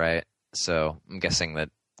Scanners, right? So I'm guessing that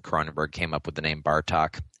Cronenberg came up with the name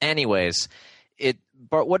Bartok. Anyways,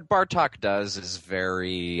 what Bartok does is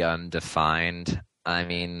very undefined. I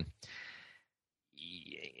mean,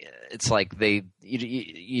 it's like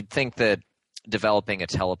you'd think that developing a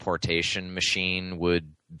teleportation machine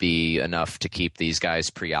would be enough to keep these guys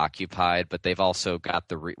preoccupied, but they've also got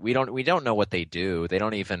we don't know what they do. They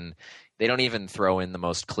don't even throw in the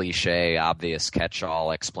most cliche, obvious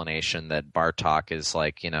catch-all explanation that Bartok is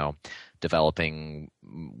like, developing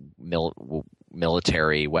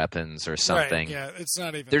military weapons or something. Right, yeah, it's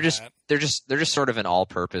not even they're just sort of an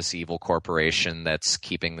all-purpose evil corporation that's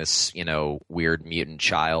keeping this, weird mutant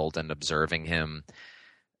child and observing him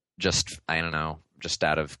just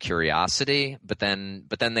out of curiosity, but then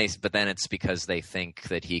it's because they think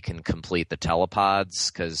that he can complete the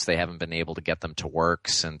telepods because they haven't been able to get them to work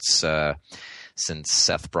since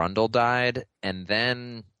Seth Brundle died, and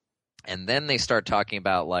then they start talking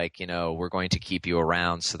about like, we're going to keep you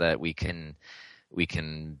around so that we can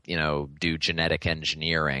do genetic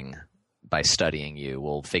engineering by studying you.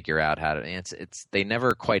 We'll figure out how to. It's they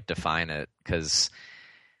never quite define it because.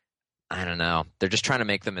 I don't know. They're just trying to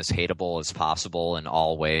make them as hateable as possible in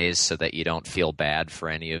all ways so that you don't feel bad for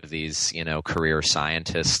any of these, career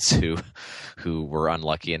scientists who were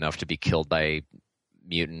unlucky enough to be killed by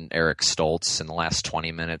mutant Eric Stoltz in the last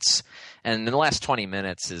 20 minutes. And in the last 20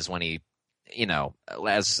 minutes is when he,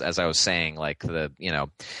 as I was saying, like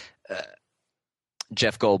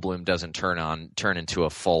Jeff Goldblum doesn't turn into a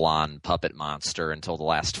full-on puppet monster until the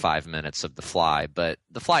last 5 minutes of The Fly, but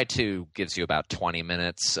The Fly 2 gives you about 20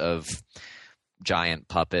 minutes of giant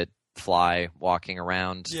puppet fly walking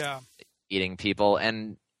around, eating people,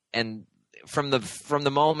 and from the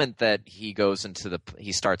moment that he goes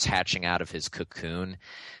he starts hatching out of his cocoon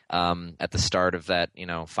at the start of that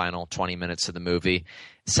final 20 minutes of the movie,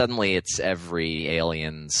 suddenly it's every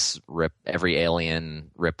alien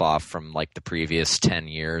ripoff from like the previous 10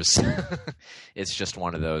 years. It's just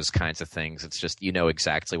one of those kinds of things. It's just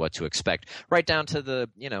exactly what to expect, right down to the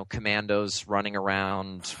commandos running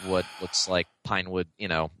around what looks like Pinewood,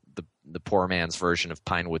 the poor man's version of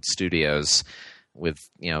Pinewood Studios, with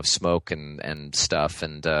smoke and stuff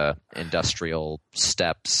and industrial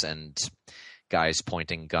steps and guys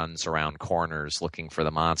pointing guns around corners looking for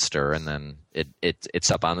the monster, and then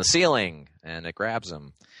it's up on the ceiling and it grabs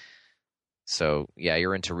him. So yeah,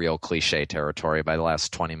 you're into real cliche territory by the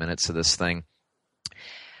last 20 minutes of this thing.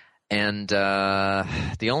 And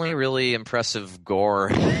the only really impressive gore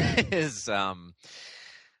is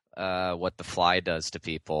what the fly does to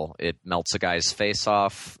people. It melts a guy's face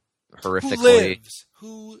off horrifically.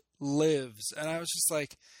 Who lives? And I was just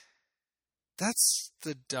like, that's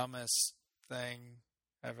the dumbest thing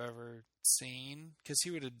I've ever seen, because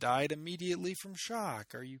he would have died immediately from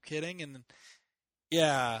shock. Are you kidding? And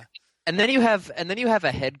yeah. And then you have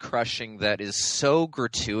a head crushing that is so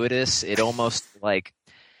gratuitous it almost like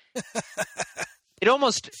it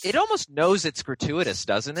almost knows it's gratuitous,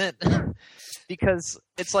 doesn't it? Because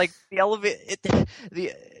it's like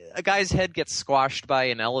a guy's head gets squashed by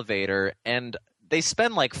an elevator, and they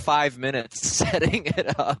spend like 5 minutes setting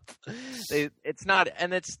it up. It's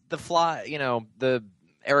the fly, the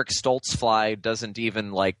Eric Stoltz fly doesn't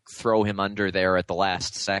even like throw him under there at the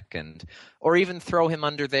last second, or even throw him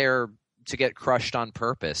under there to get crushed on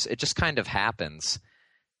purpose. It just kind of happens,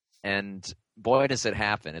 and boy, does it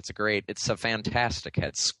happen! It's a fantastic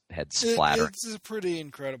head splattering. It's a pretty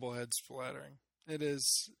incredible head splattering. It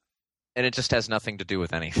is. And it just has nothing to do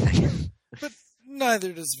with anything. But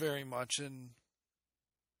neither does very much in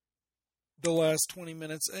the last 20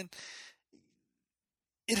 minutes. And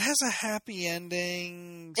it has a happy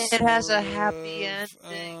ending. It has a happy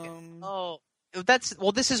ending.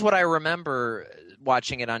 This is what I remember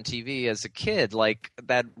watching it on TV as a kid, like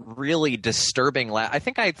that really disturbing. I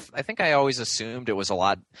think I always assumed it was a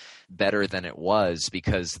lot better than it was,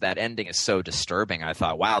 because that ending is so disturbing. I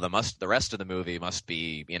thought, wow, the rest of the movie must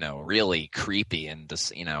be, really creepy and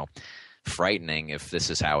just, frightening if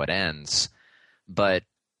this is how it ends. But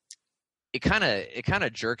it kind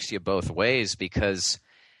of jerks you both ways, because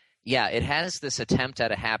yeah, it has this attempt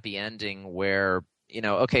at a happy ending where,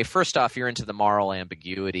 okay, first off, you're into the moral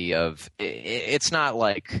ambiguity of it's not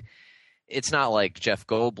like Jeff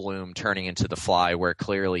Goldblum turning into the Fly, where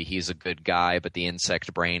clearly he's a good guy, but the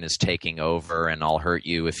insect brain is taking over, and I'll hurt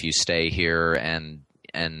you if you stay here,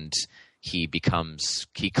 and he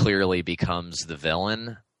clearly becomes the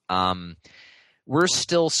villain. We're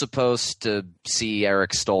still supposed to see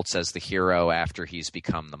Eric Stoltz as the hero after he's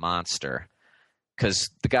become the monster. Because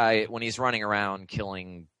the guy, when he's running around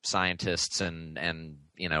killing scientists and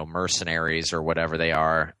mercenaries or whatever they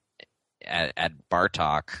are at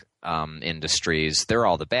Bartok Industries, they're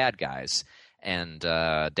all the bad guys. And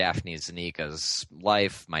Daphne Zanika's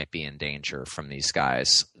life might be in danger from these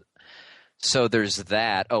guys. So there's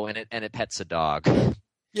that. Oh, and it pets a dog.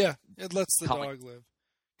 Yeah, it lets the dog live.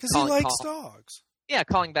 Because he likes dogs. Yeah,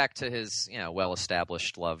 calling back to his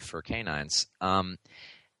well-established love for canines. But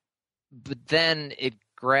then he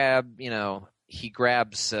grabs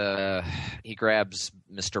Mr.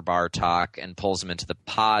 Bartok and pulls him into the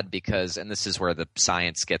pod because, and this is where the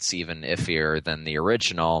science gets even iffier than the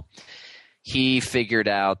original, he figured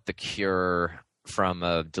out the cure from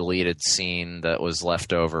a deleted scene that was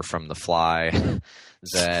left over from The Fly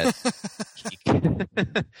that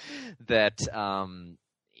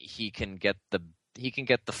he can get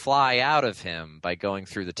the fly out of him by going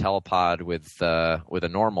through the telepod with a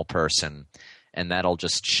normal person, and that'll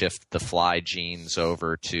just shift the fly genes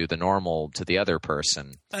over to the other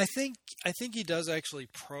person. I think he does actually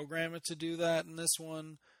program it to do that in this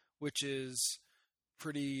one, which is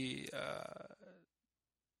pretty.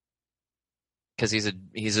 Because he's a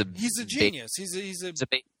genius. He's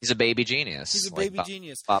a baby genius. He's a baby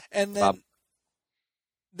genius. And then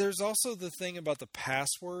there's also the thing about the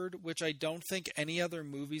password, which I don't think any other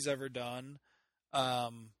movie's ever done.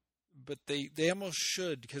 But they almost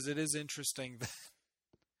should, because it is interesting.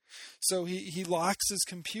 So he locks his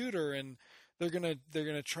computer, and they're gonna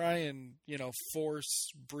try and force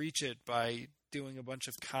breach it by doing a bunch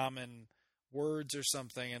of common words or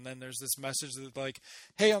something, and then there's this message that like,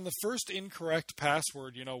 hey, on the first incorrect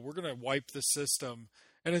password, we're gonna wipe the system.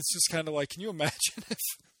 And it's just kind of like, can you imagine if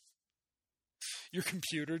your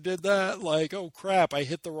computer did that? Like, oh crap, I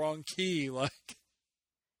hit the wrong key. Like,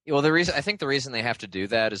 well, I think the reason they have to do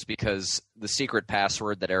that is because the secret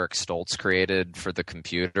password that Eric Stoltz created for the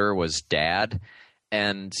computer was Dad.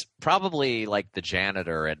 And probably like the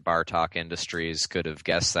janitor at Bartok Industries could have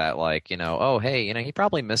guessed that, like, oh, hey, he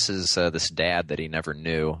probably misses this dad that he never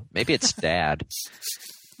knew. Maybe it's Dad.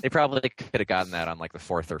 They probably could have gotten that on like the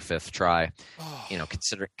fourth or fifth try.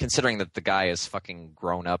 Considering that the guy is fucking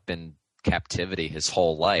grown up in captivity his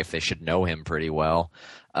whole life, they should know him pretty well.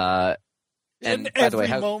 And by the way,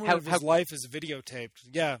 every moment of his life is videotaped.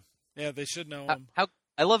 Yeah, they should know him.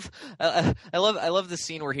 I love the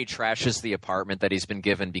scene where he trashes the apartment that he's been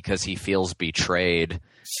given because he feels betrayed.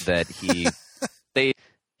 That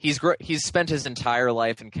he's spent his entire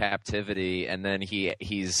life in captivity, and then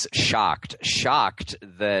he's shocked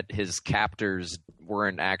that his captors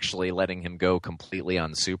weren't actually letting him go completely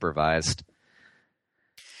unsupervised.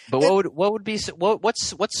 But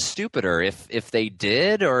what's stupider, if they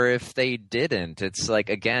did or if they didn't? It's like,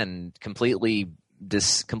 again, completely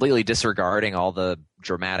disregarding all the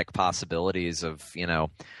dramatic possibilities of a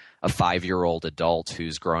 5-year-old adult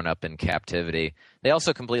who's grown up in captivity. They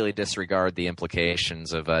also completely disregard the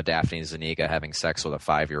implications of Daphne Zuniga having sex with a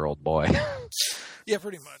 5-year-old boy. Yeah,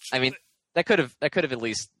 pretty much. I mean, that could have at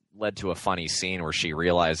least led to a funny scene where she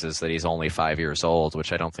realizes that he's only 5 years old,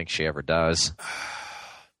 which I don't think she ever does.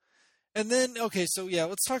 And then, okay, so yeah,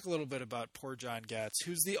 let's talk a little bit about poor John Getz,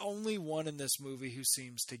 who's the only one in this movie who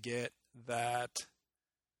seems to get that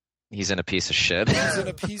he's in a piece of shit. He's in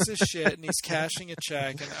a piece of shit, and he's cashing a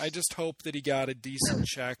check, and I just hope that he got a decent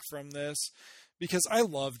check from this, because I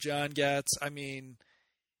love John Getz. I mean,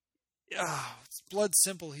 it's blood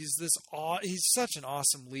simple. He's such an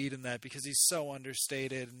awesome lead in that, because he's so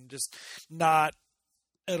understated and just not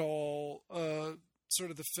at all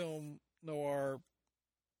sort of the film noir.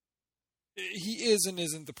 He is and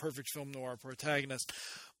isn't the perfect film noir protagonist,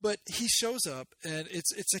 but he shows up, and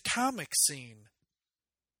it's a comic scene.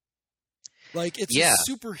 Like, it's a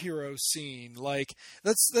superhero scene. Like,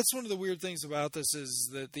 that's one of the weird things about this, is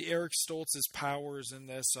that the Eric Stoltz's powers in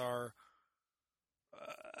this are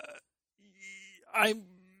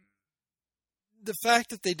the fact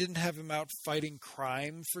that they didn't have him out fighting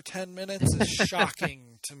crime for 10 minutes is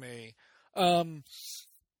shocking to me.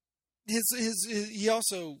 He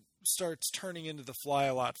also starts turning into the Fly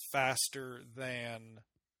a lot faster than.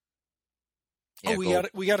 Yeah,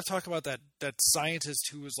 we got to talk about that scientist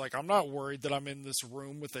who was like, I'm not worried that I'm in this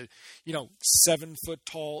room with a 7-foot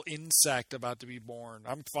tall insect about to be born.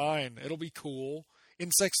 I'm fine. It'll be cool.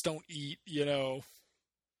 Insects don't eat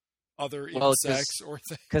other insects or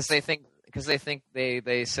things. Because they think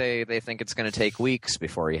it's going to take weeks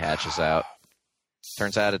before he hatches out.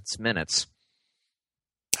 Turns out it's minutes.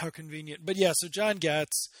 How convenient. But yeah, so John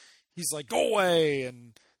Getz, he's like, go away,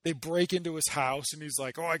 and they break into his house, and he's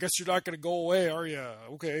like, "Oh, I guess you're not going to go away, are you?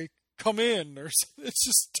 Okay, come in." Or it's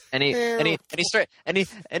just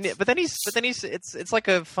it's like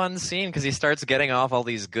a fun scene because he starts getting off all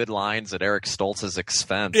these good lines at Eric Stoltz's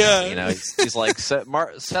expense. Yeah, he's like, Seth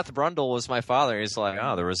Brundle was my father. He's like,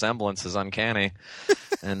 oh, the resemblance is uncanny,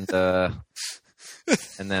 and then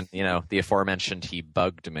the aforementioned he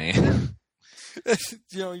bugged me.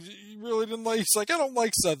 He really didn't like. He's like, I don't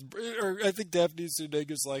like Seth. Or I think Daphne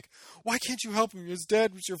Zuniga's like, why can't you help him? His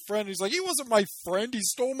dad was your friend. He's like, he wasn't my friend. He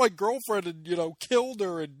stole my girlfriend and killed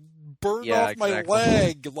her and burned off my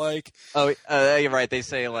leg. Like, you're right. They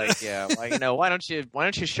say like, why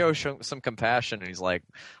don't you show some compassion? And he's like,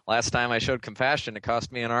 last time I showed compassion, it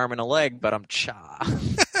cost me an arm and a leg, but I'm cha.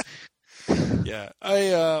 Yeah,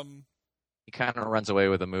 he kind of runs away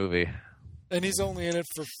with the movie. And he's only in it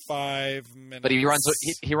for 5 minutes. But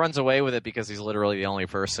he runs away with it because he's literally the only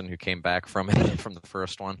person who came back from it from the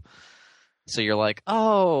first one. So you're like,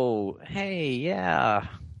 oh, hey, yeah,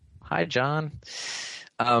 hi, John.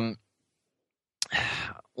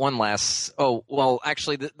 One last. Oh, well,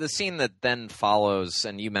 actually, the scene that then follows,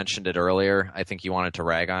 and you mentioned it earlier. I think you wanted to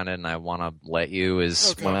rag on it, and I want to let you.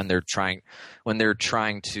 Is okay. when they're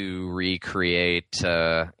trying to recreate,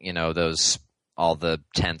 those. All the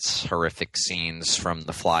tense, horrific scenes from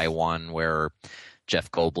The Fly 1 where Jeff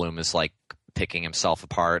Goldblum is like picking himself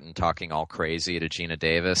apart and talking all crazy to Gina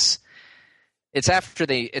Davis. It's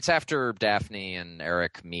after Daphne and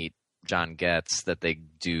Eric meet John Getz that they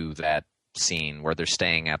do that scene where they're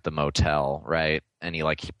staying at the motel, right? And he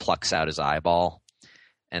plucks out his eyeball,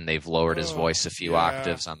 and they've lowered his voice a few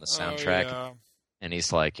octaves on the soundtrack. Yeah. And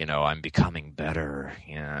he's like, I'm becoming better.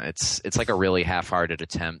 Yeah, it's like a really half-hearted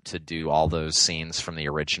attempt to do all those scenes from the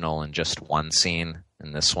original in just one scene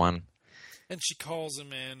in this one. And she calls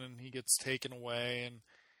him in, and he gets taken away, and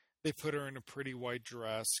they put her in a pretty white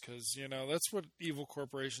dress because, that's what evil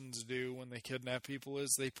corporations do when they kidnap people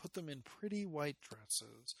is they put them in pretty white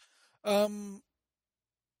dresses.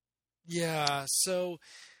 Yeah, so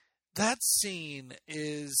that scene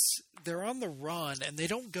is they're on the run and they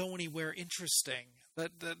don't go anywhere interesting.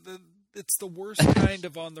 It's the worst kind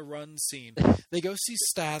of on the run scene. They go see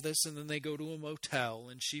Stathis and then they go to a motel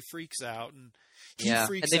and she freaks out and he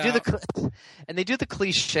freaks out. And they do the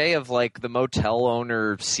cliche of the motel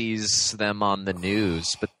owner sees them on the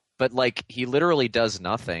news, but he literally does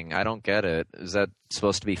nothing. I don't get it. Is that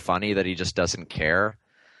supposed to be funny that he just doesn't care?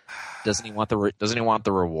 Doesn't he want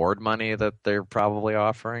the reward money that they're probably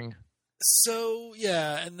offering? So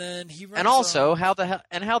and then he runs. And also, how the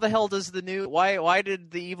hell does the news? Why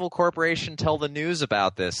did the evil corporation tell the news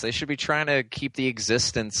about this? They should be trying to keep the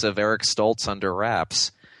existence of Eric Stoltz under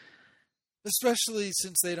wraps. Especially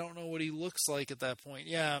since they don't know what he looks like at that point.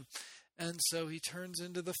 Yeah, and so he turns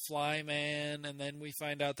into the Fly Man, and then we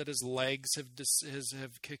find out that his legs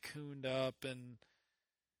have cocooned up and.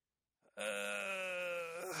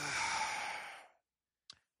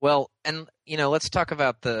 Well, and let's talk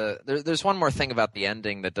about there's one more thing about the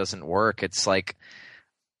ending that doesn't work. It's like,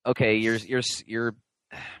 okay, you're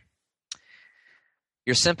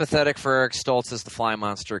sympathetic for Eric Stoltz as the Fly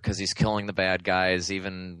Monster because he's killing the bad guys,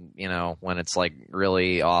 even when it's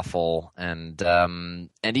really awful, and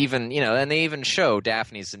even and they even show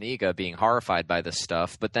Daphne Zuniga being horrified by this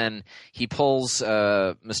stuff. But then he pulls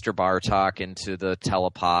Mr. Bartok into the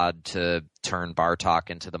telepod to turn Bartok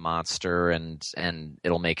into the monster, and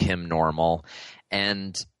it'll make him normal,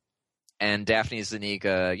 and Daphne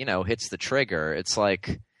Zuniga hits the trigger. It's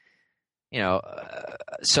like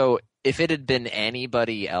so. If it had been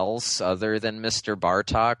anybody else other than Mr.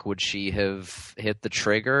 Bartok, would she have hit the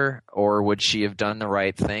trigger, or would she have done the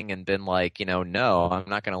right thing and been like, no, I'm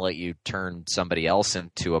not going to let you turn somebody else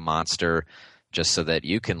into a monster just so that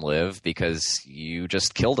you can live because you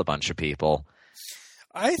just killed a bunch of people?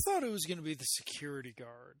 I thought it was going to be the security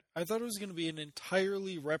guard. I thought it was going to be an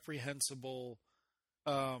entirely reprehensible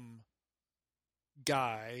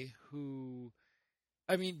guy who...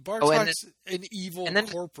 I mean, Bartok's an evil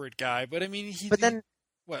corporate guy, but I mean,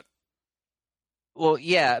 what? Well,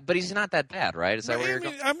 yeah, but he's not that bad, right? Is that where you're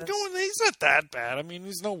going? He's not that bad. I mean,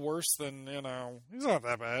 he's no worse than, he's not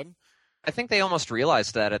that bad. I think they almost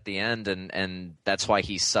realized that at the end, and that's why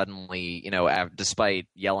he suddenly, despite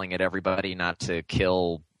yelling at everybody not to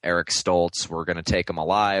kill Eric Stoltz, we're going to take him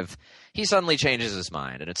alive, he suddenly changes his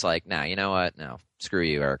mind, and it's like, nah, you know what? No, screw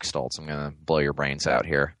you, Eric Stoltz. I'm going to blow your brains out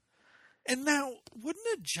here. And now, wouldn't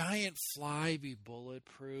a giant fly be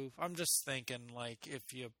bulletproof? I'm just thinking,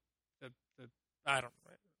 if you... I don't...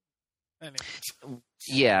 Anyway.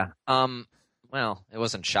 Yeah. Well, it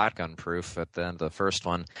wasn't shotgun-proof at the end of the first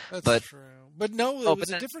one. That's true. But no, it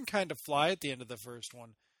was a different kind of fly at the end of the first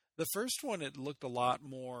one. The first one, it looked a lot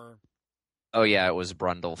more... Oh, yeah, it was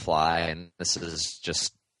Brundlefly, and this is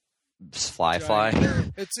just... Fly.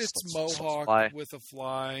 It's mohawk with a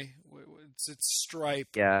fly. It's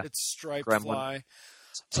striped. Yeah, it's striped Gremlin. Fly.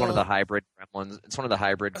 It's one of the hybrid gremlins. It's one of the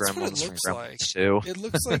hybrid gremlins from Gremlins 2. It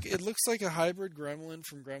looks like a hybrid gremlin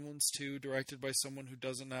from Gremlins 2, directed by someone who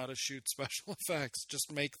doesn't know how to shoot special effects.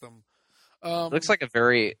 Just make them. It looks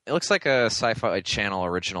like a Sci-Fi Channel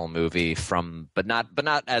original movie but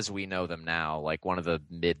not as we know them now, like one of the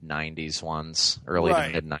mid-90s ones, early to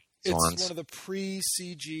mid-90s ones. It's one of the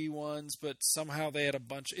pre-CG ones, but somehow they had a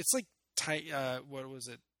bunch. It's like what was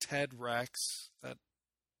it? Ted Rex, that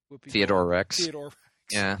Theodore Rex. Theodore Rex.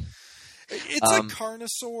 Yeah. It's like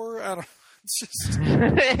Carnosaur. I don't. It's just.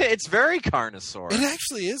 It's very Carnosaur. It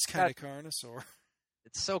actually is kind of Carnosaur.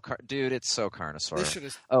 It's so dude. It's so Carnosaur. They should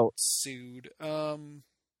have sued.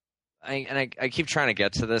 I keep trying to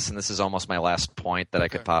get to this, and this is almost my last point that I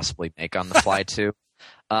could possibly make on the fly too.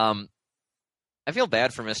 I feel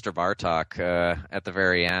bad for Mr. Bartok at the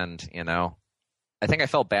very end. You know, I think I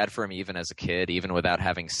felt bad for him even as a kid, even without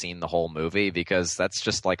having seen the whole movie, because that's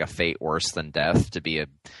just like a fate worse than death, to be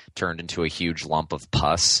turned into a huge lump of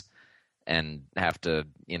pus and have to,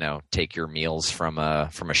 you know, take your meals from a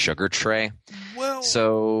sugar tray. Well,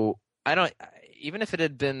 so even if it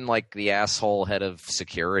had been like the asshole head of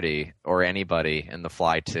security or anybody in The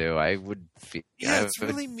Fly 2, I would feel, it's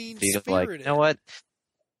really mean-spirited. Like, you know what?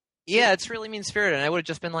 Yeah, it's really mean-spirited. And I would have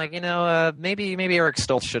just been like, you know, maybe Eric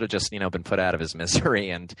Stoltz should have just, you know, been put out of his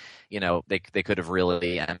misery, and, you know, they could have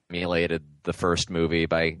really emulated the first movie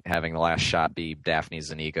by having the last shot be Daphne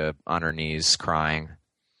Zuniga on her knees crying.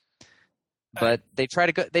 But they try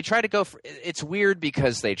to go for, it's weird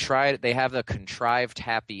because they have a contrived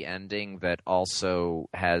happy ending that also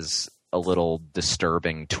has a little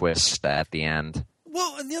disturbing twist at the end.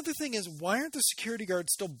 Well, and the other thing is, why aren't the security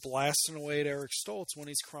guards still blasting away at Eric Stoltz when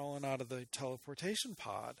he's crawling out of the teleportation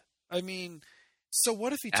pod? I mean, so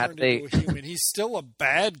what if he turned into a human? He's still a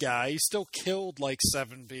bad guy. He still killed like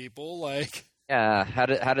 7 people. Like, yeah, how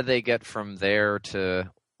did they get from there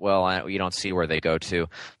to? Well, you don't see where they go to,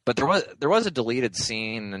 but there was a deleted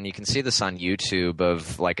scene, and you can see this on YouTube,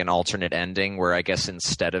 of like an alternate ending where I guess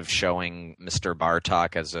instead of showing Mr.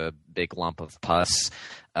 Bartok as a big lump of pus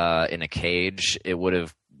in a cage, it would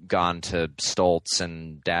have gone to Stoltz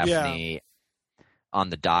and Daphne on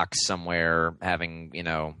the docks somewhere having, you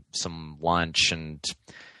know, some lunch, and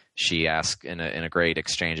she asks in a great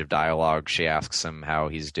exchange of dialogue, she asks him how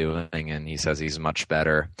he's doing, and he says he's much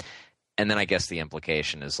better. And then I guess the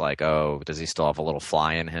implication is like, oh, does he still have a little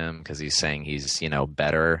fly in him because he's saying he's, you know,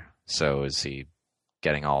 better? So is he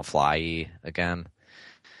getting all fly-y again?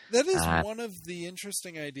 That is one of the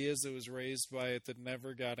interesting ideas that was raised by it that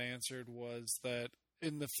never got answered, was that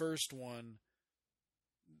in the first one,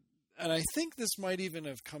 and I think this might even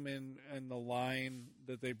have come in the line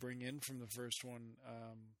that they bring in from the first one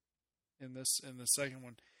in the second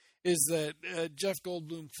one, is that Jeff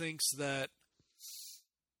Goldblum thinks that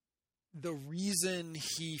the reason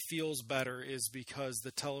he feels better is because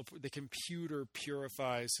the computer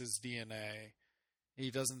purifies his DNA.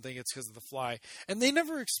 He doesn't think it's because of the fly. And they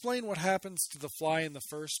never explain what happens to the fly in the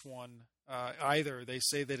first one either. They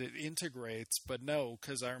say that it integrates, but no,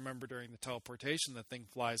 because I remember during the teleportation, the thing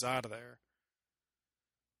flies out of there.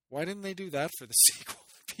 Why didn't they do that for the sequel?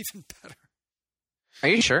 That'd be even better. Are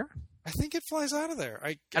you sure? I think it flies out of there.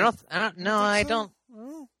 I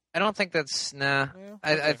don't think that's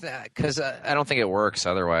because I don't think it works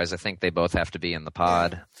otherwise. I think they both have to be in the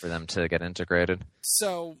pod for them to get integrated.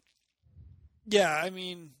 So, yeah, I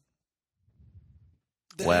mean,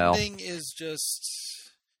 the ending is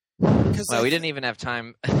just. Well, we didn't even have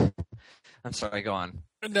time. I'm sorry. Go on.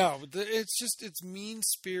 No, it's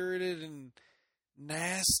mean-spirited and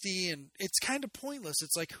nasty, and it's kind of pointless.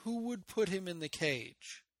 It's like, who would put him in the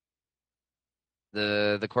cage?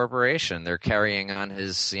 The corporation. They're carrying on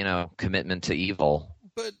his, you know, commitment to evil.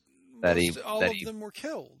 But all of them were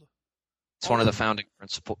killed. It's one of the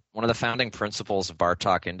founding principles of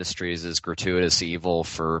Bartok Industries is gratuitous evil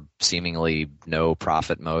for seemingly no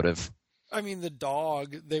profit motive. I mean, the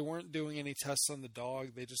dog, they weren't doing any tests on the dog.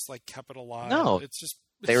 They just like kept it alive. No, it's just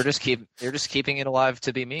they were just keeping it alive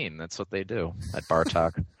to be mean. That's what they do at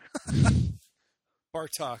Bartok.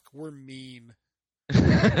 Bartok, we're mean.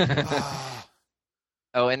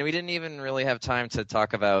 Oh, and we didn't even really have time to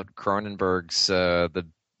talk about Cronenberg's the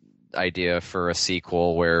idea for a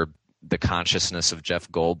sequel where the consciousness of Jeff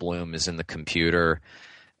Goldblum is in the computer,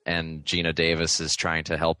 and Gina Davis is trying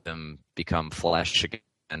to help him become flesh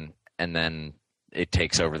again, and then it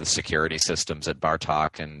takes over the security systems at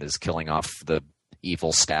Bartok and is killing off the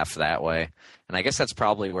evil staff that way. And I guess that's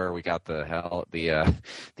probably where we got the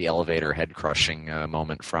elevator head crushing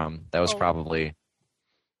moment from. That was probably.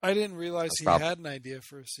 I didn't realize he had an idea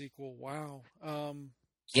for a sequel. Wow.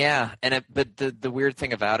 Yeah, but the weird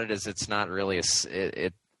thing about it is it's not really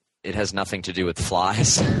it has nothing to do with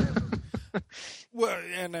flies. Well,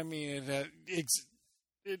 and I mean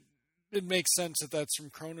It makes sense that that's from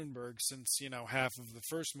Cronenberg, since half of the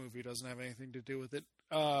first movie doesn't have anything to do with it.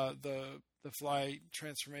 The fly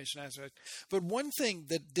transformation aspect. But one thing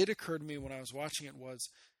that did occur to me when I was watching it was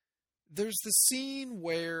there's the scene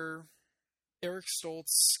where Eric Stoltz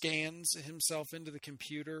scans himself into the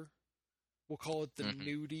computer. We'll call it the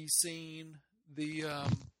nudie scene.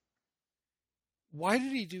 Why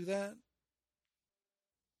did he do that?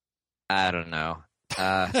 I don't know.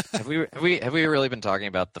 Have we really been talking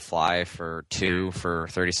about The Fly for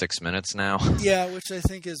 36 minutes now? Yeah, which I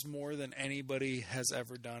think is more than anybody has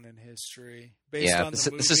ever done in history. Based on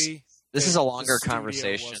the movie, this is a longer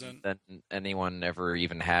conversation than anyone ever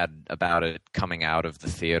even had about it coming out of the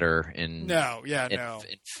theater in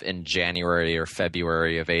January or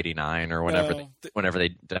February of '89 or whenever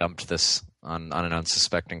they dumped this on an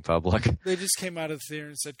unsuspecting public. They just came out of the theater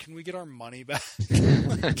and said, "Can we get our money back?"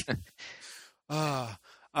 I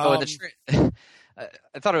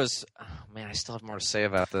thought it was. Oh man, I still have more to say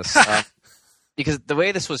about this because the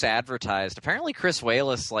way this was advertised, apparently Chris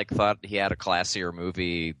Walas thought he had a classier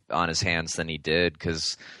movie on his hands than he did.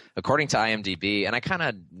 Because according to IMDb, and I kind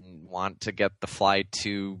of want to get the Fly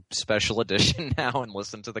 2 special edition now and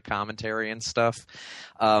listen to the commentary and stuff.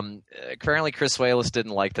 Apparently, Chris Walas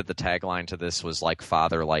didn't like that the tagline to this was like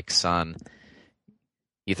father, like son.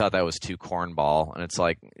 He thought that was too cornball, and it's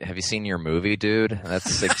like, have you seen your movie, dude?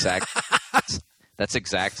 That's exactly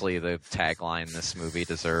the tagline this movie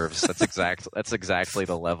deserves. That's exactly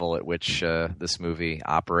the level at which this movie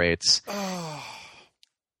operates.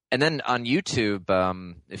 And then on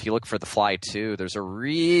YouTube, if you look for The Fly 2, there's a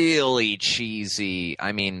really cheesy.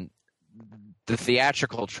 I mean, the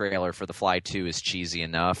theatrical trailer for The Fly 2 is cheesy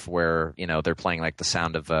enough where, they're playing the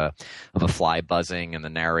sound of a fly buzzing and the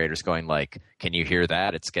narrator's going can you hear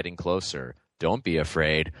that? It's getting closer. Don't be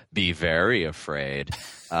afraid. Be very afraid.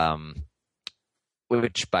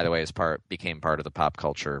 Which, by the way, became part of the pop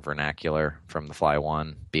culture vernacular from The Fly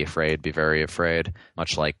 1. Be afraid, be very afraid.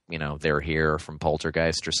 Much like, They're Here from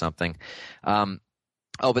Poltergeist or something.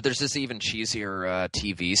 But there's this even cheesier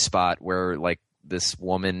TV spot where, this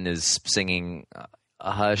woman is singing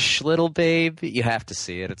 "Hush, Little Baby." You have to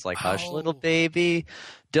see it. It's "Hush, little baby,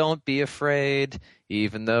 don't be afraid,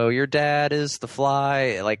 even though your dad is the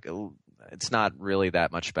fly." It's not really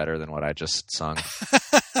that much better than what I just sung.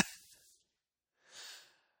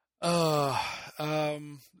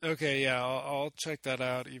 Okay, yeah, I'll check that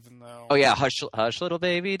out. Even though. Oh yeah, hush, little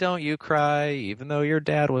baby, don't you cry, even though your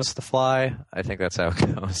dad was the fly. I think that's how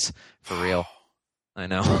it goes for real. I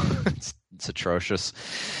know. It's atrocious.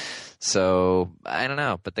 So I don't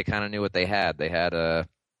know, but they kind of knew what they had. They had a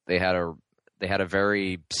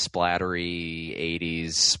very splattery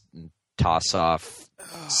 '80s toss-off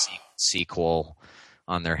sequel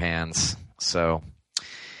on their hands. So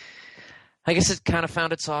I guess it kind of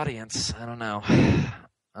found its audience. I don't know,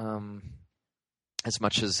 as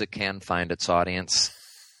much as it can find its audience.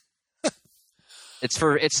 It's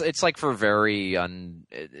for very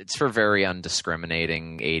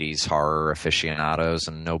undiscriminating '80s horror aficionados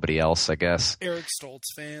and nobody else, I guess. Eric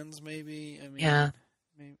Stoltz fans, maybe. Yeah.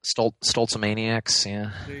 Maybe. Stoltzomaniacs,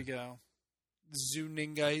 yeah. There you go.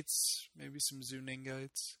 Zooningites, maybe some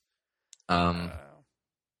Zooningites.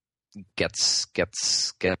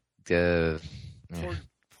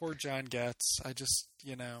 Poor John Getz. I just,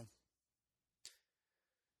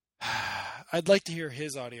 I'd like to hear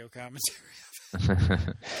his audio commentary.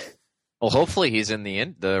 Well, hopefully he's in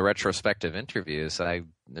the retrospective interviews.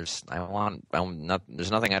 There's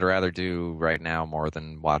nothing I'd rather do right now more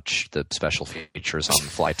than watch the special features on the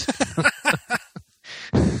flight.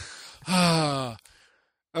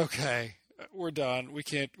 Okay, we're done. We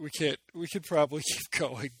could probably keep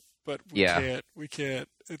going, but we can't.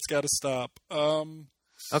 It's got to stop.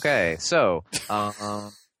 Okay, so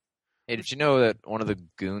hey, did you know that one of the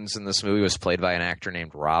goons in this movie was played by an actor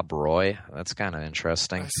named Rob Roy? That's kind of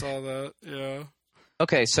interesting. I saw that, yeah.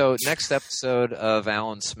 Okay, so next episode of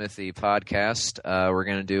Alan Smithy Podcast, we're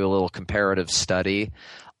going to do a little comparative study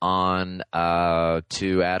on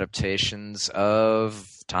 2 adaptations of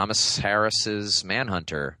Thomas Harris's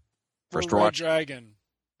Manhunter. First, Red Dragon.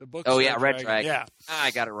 The book. Oh, yeah, Red Dragon. Yeah. I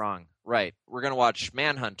got it wrong. Right. We're going to watch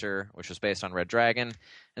Manhunter, which was based on Red Dragon, and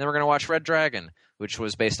then we're going to watch Red Dragon, which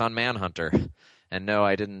was based on Manhunter. And no,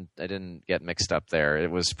 I didn't get mixed up there. It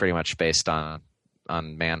was pretty much based on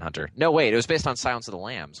Manhunter. No, wait, it was based on Silence of the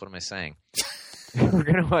Lambs. What am I saying? We're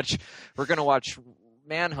gonna watch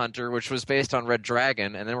Manhunter, which was based on Red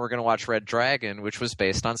Dragon, and then we're gonna watch Red Dragon, which was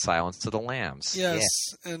based on Silence of the Lambs. Yes,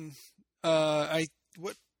 yeah. And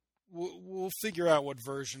we'll figure out what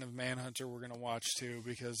version of Manhunter we're gonna watch too,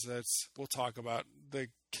 because we'll talk about the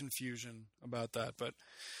confusion about that, but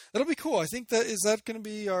that'll be cool. I think is that going to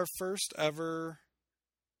be our first ever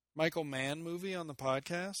Michael Mann movie on the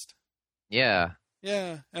podcast? Yeah.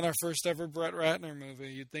 Yeah, and our first ever Brett Ratner movie.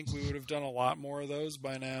 You'd think we would have done a lot more of those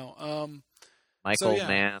by now. Michael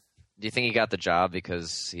Mann. Do you think he got the job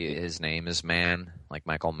because his name is Mann, like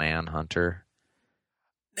Michael Manhunter?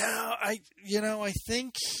 No, I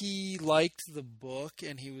think he liked the book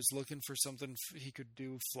and he was looking for something he could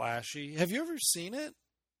do flashy. Have you ever seen it?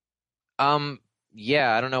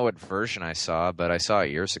 Yeah, I don't know what version I saw, but I saw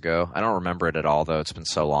it years ago. I don't remember it at all, though. It's been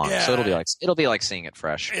so long, so it'll be like seeing it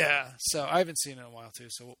fresh. Yeah, so I haven't seen it in a while too,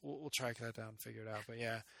 so we'll track that down and figure it out. But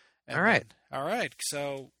yeah, all right.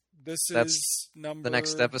 So that's is the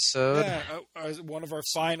next episode. Yeah, one of our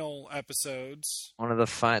final episodes.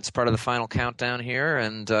 It's part of the final countdown here,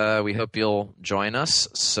 and we hope you'll join us.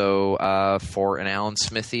 So for an Alan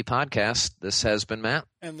Smithy podcast, this has been Matt,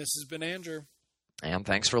 and this has been Andrew, and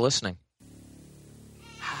thanks for listening.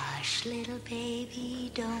 Hush, little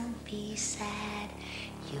baby, don't be sad.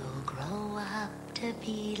 You'll grow up to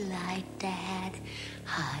be like Dad.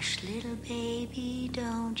 Hush, little baby,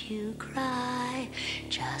 don't you cry.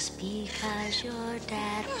 Just because your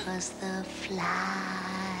dad was the Fly.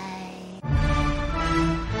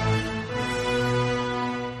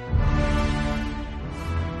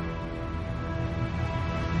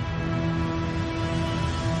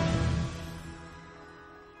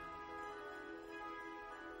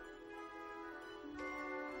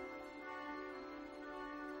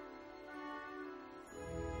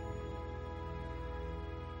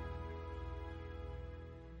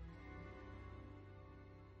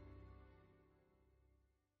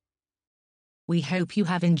 We hope you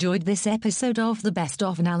have enjoyed this episode of the Best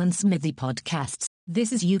of an Alan Smithy podcasts.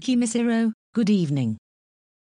 This is Yuki Misiro. Good evening.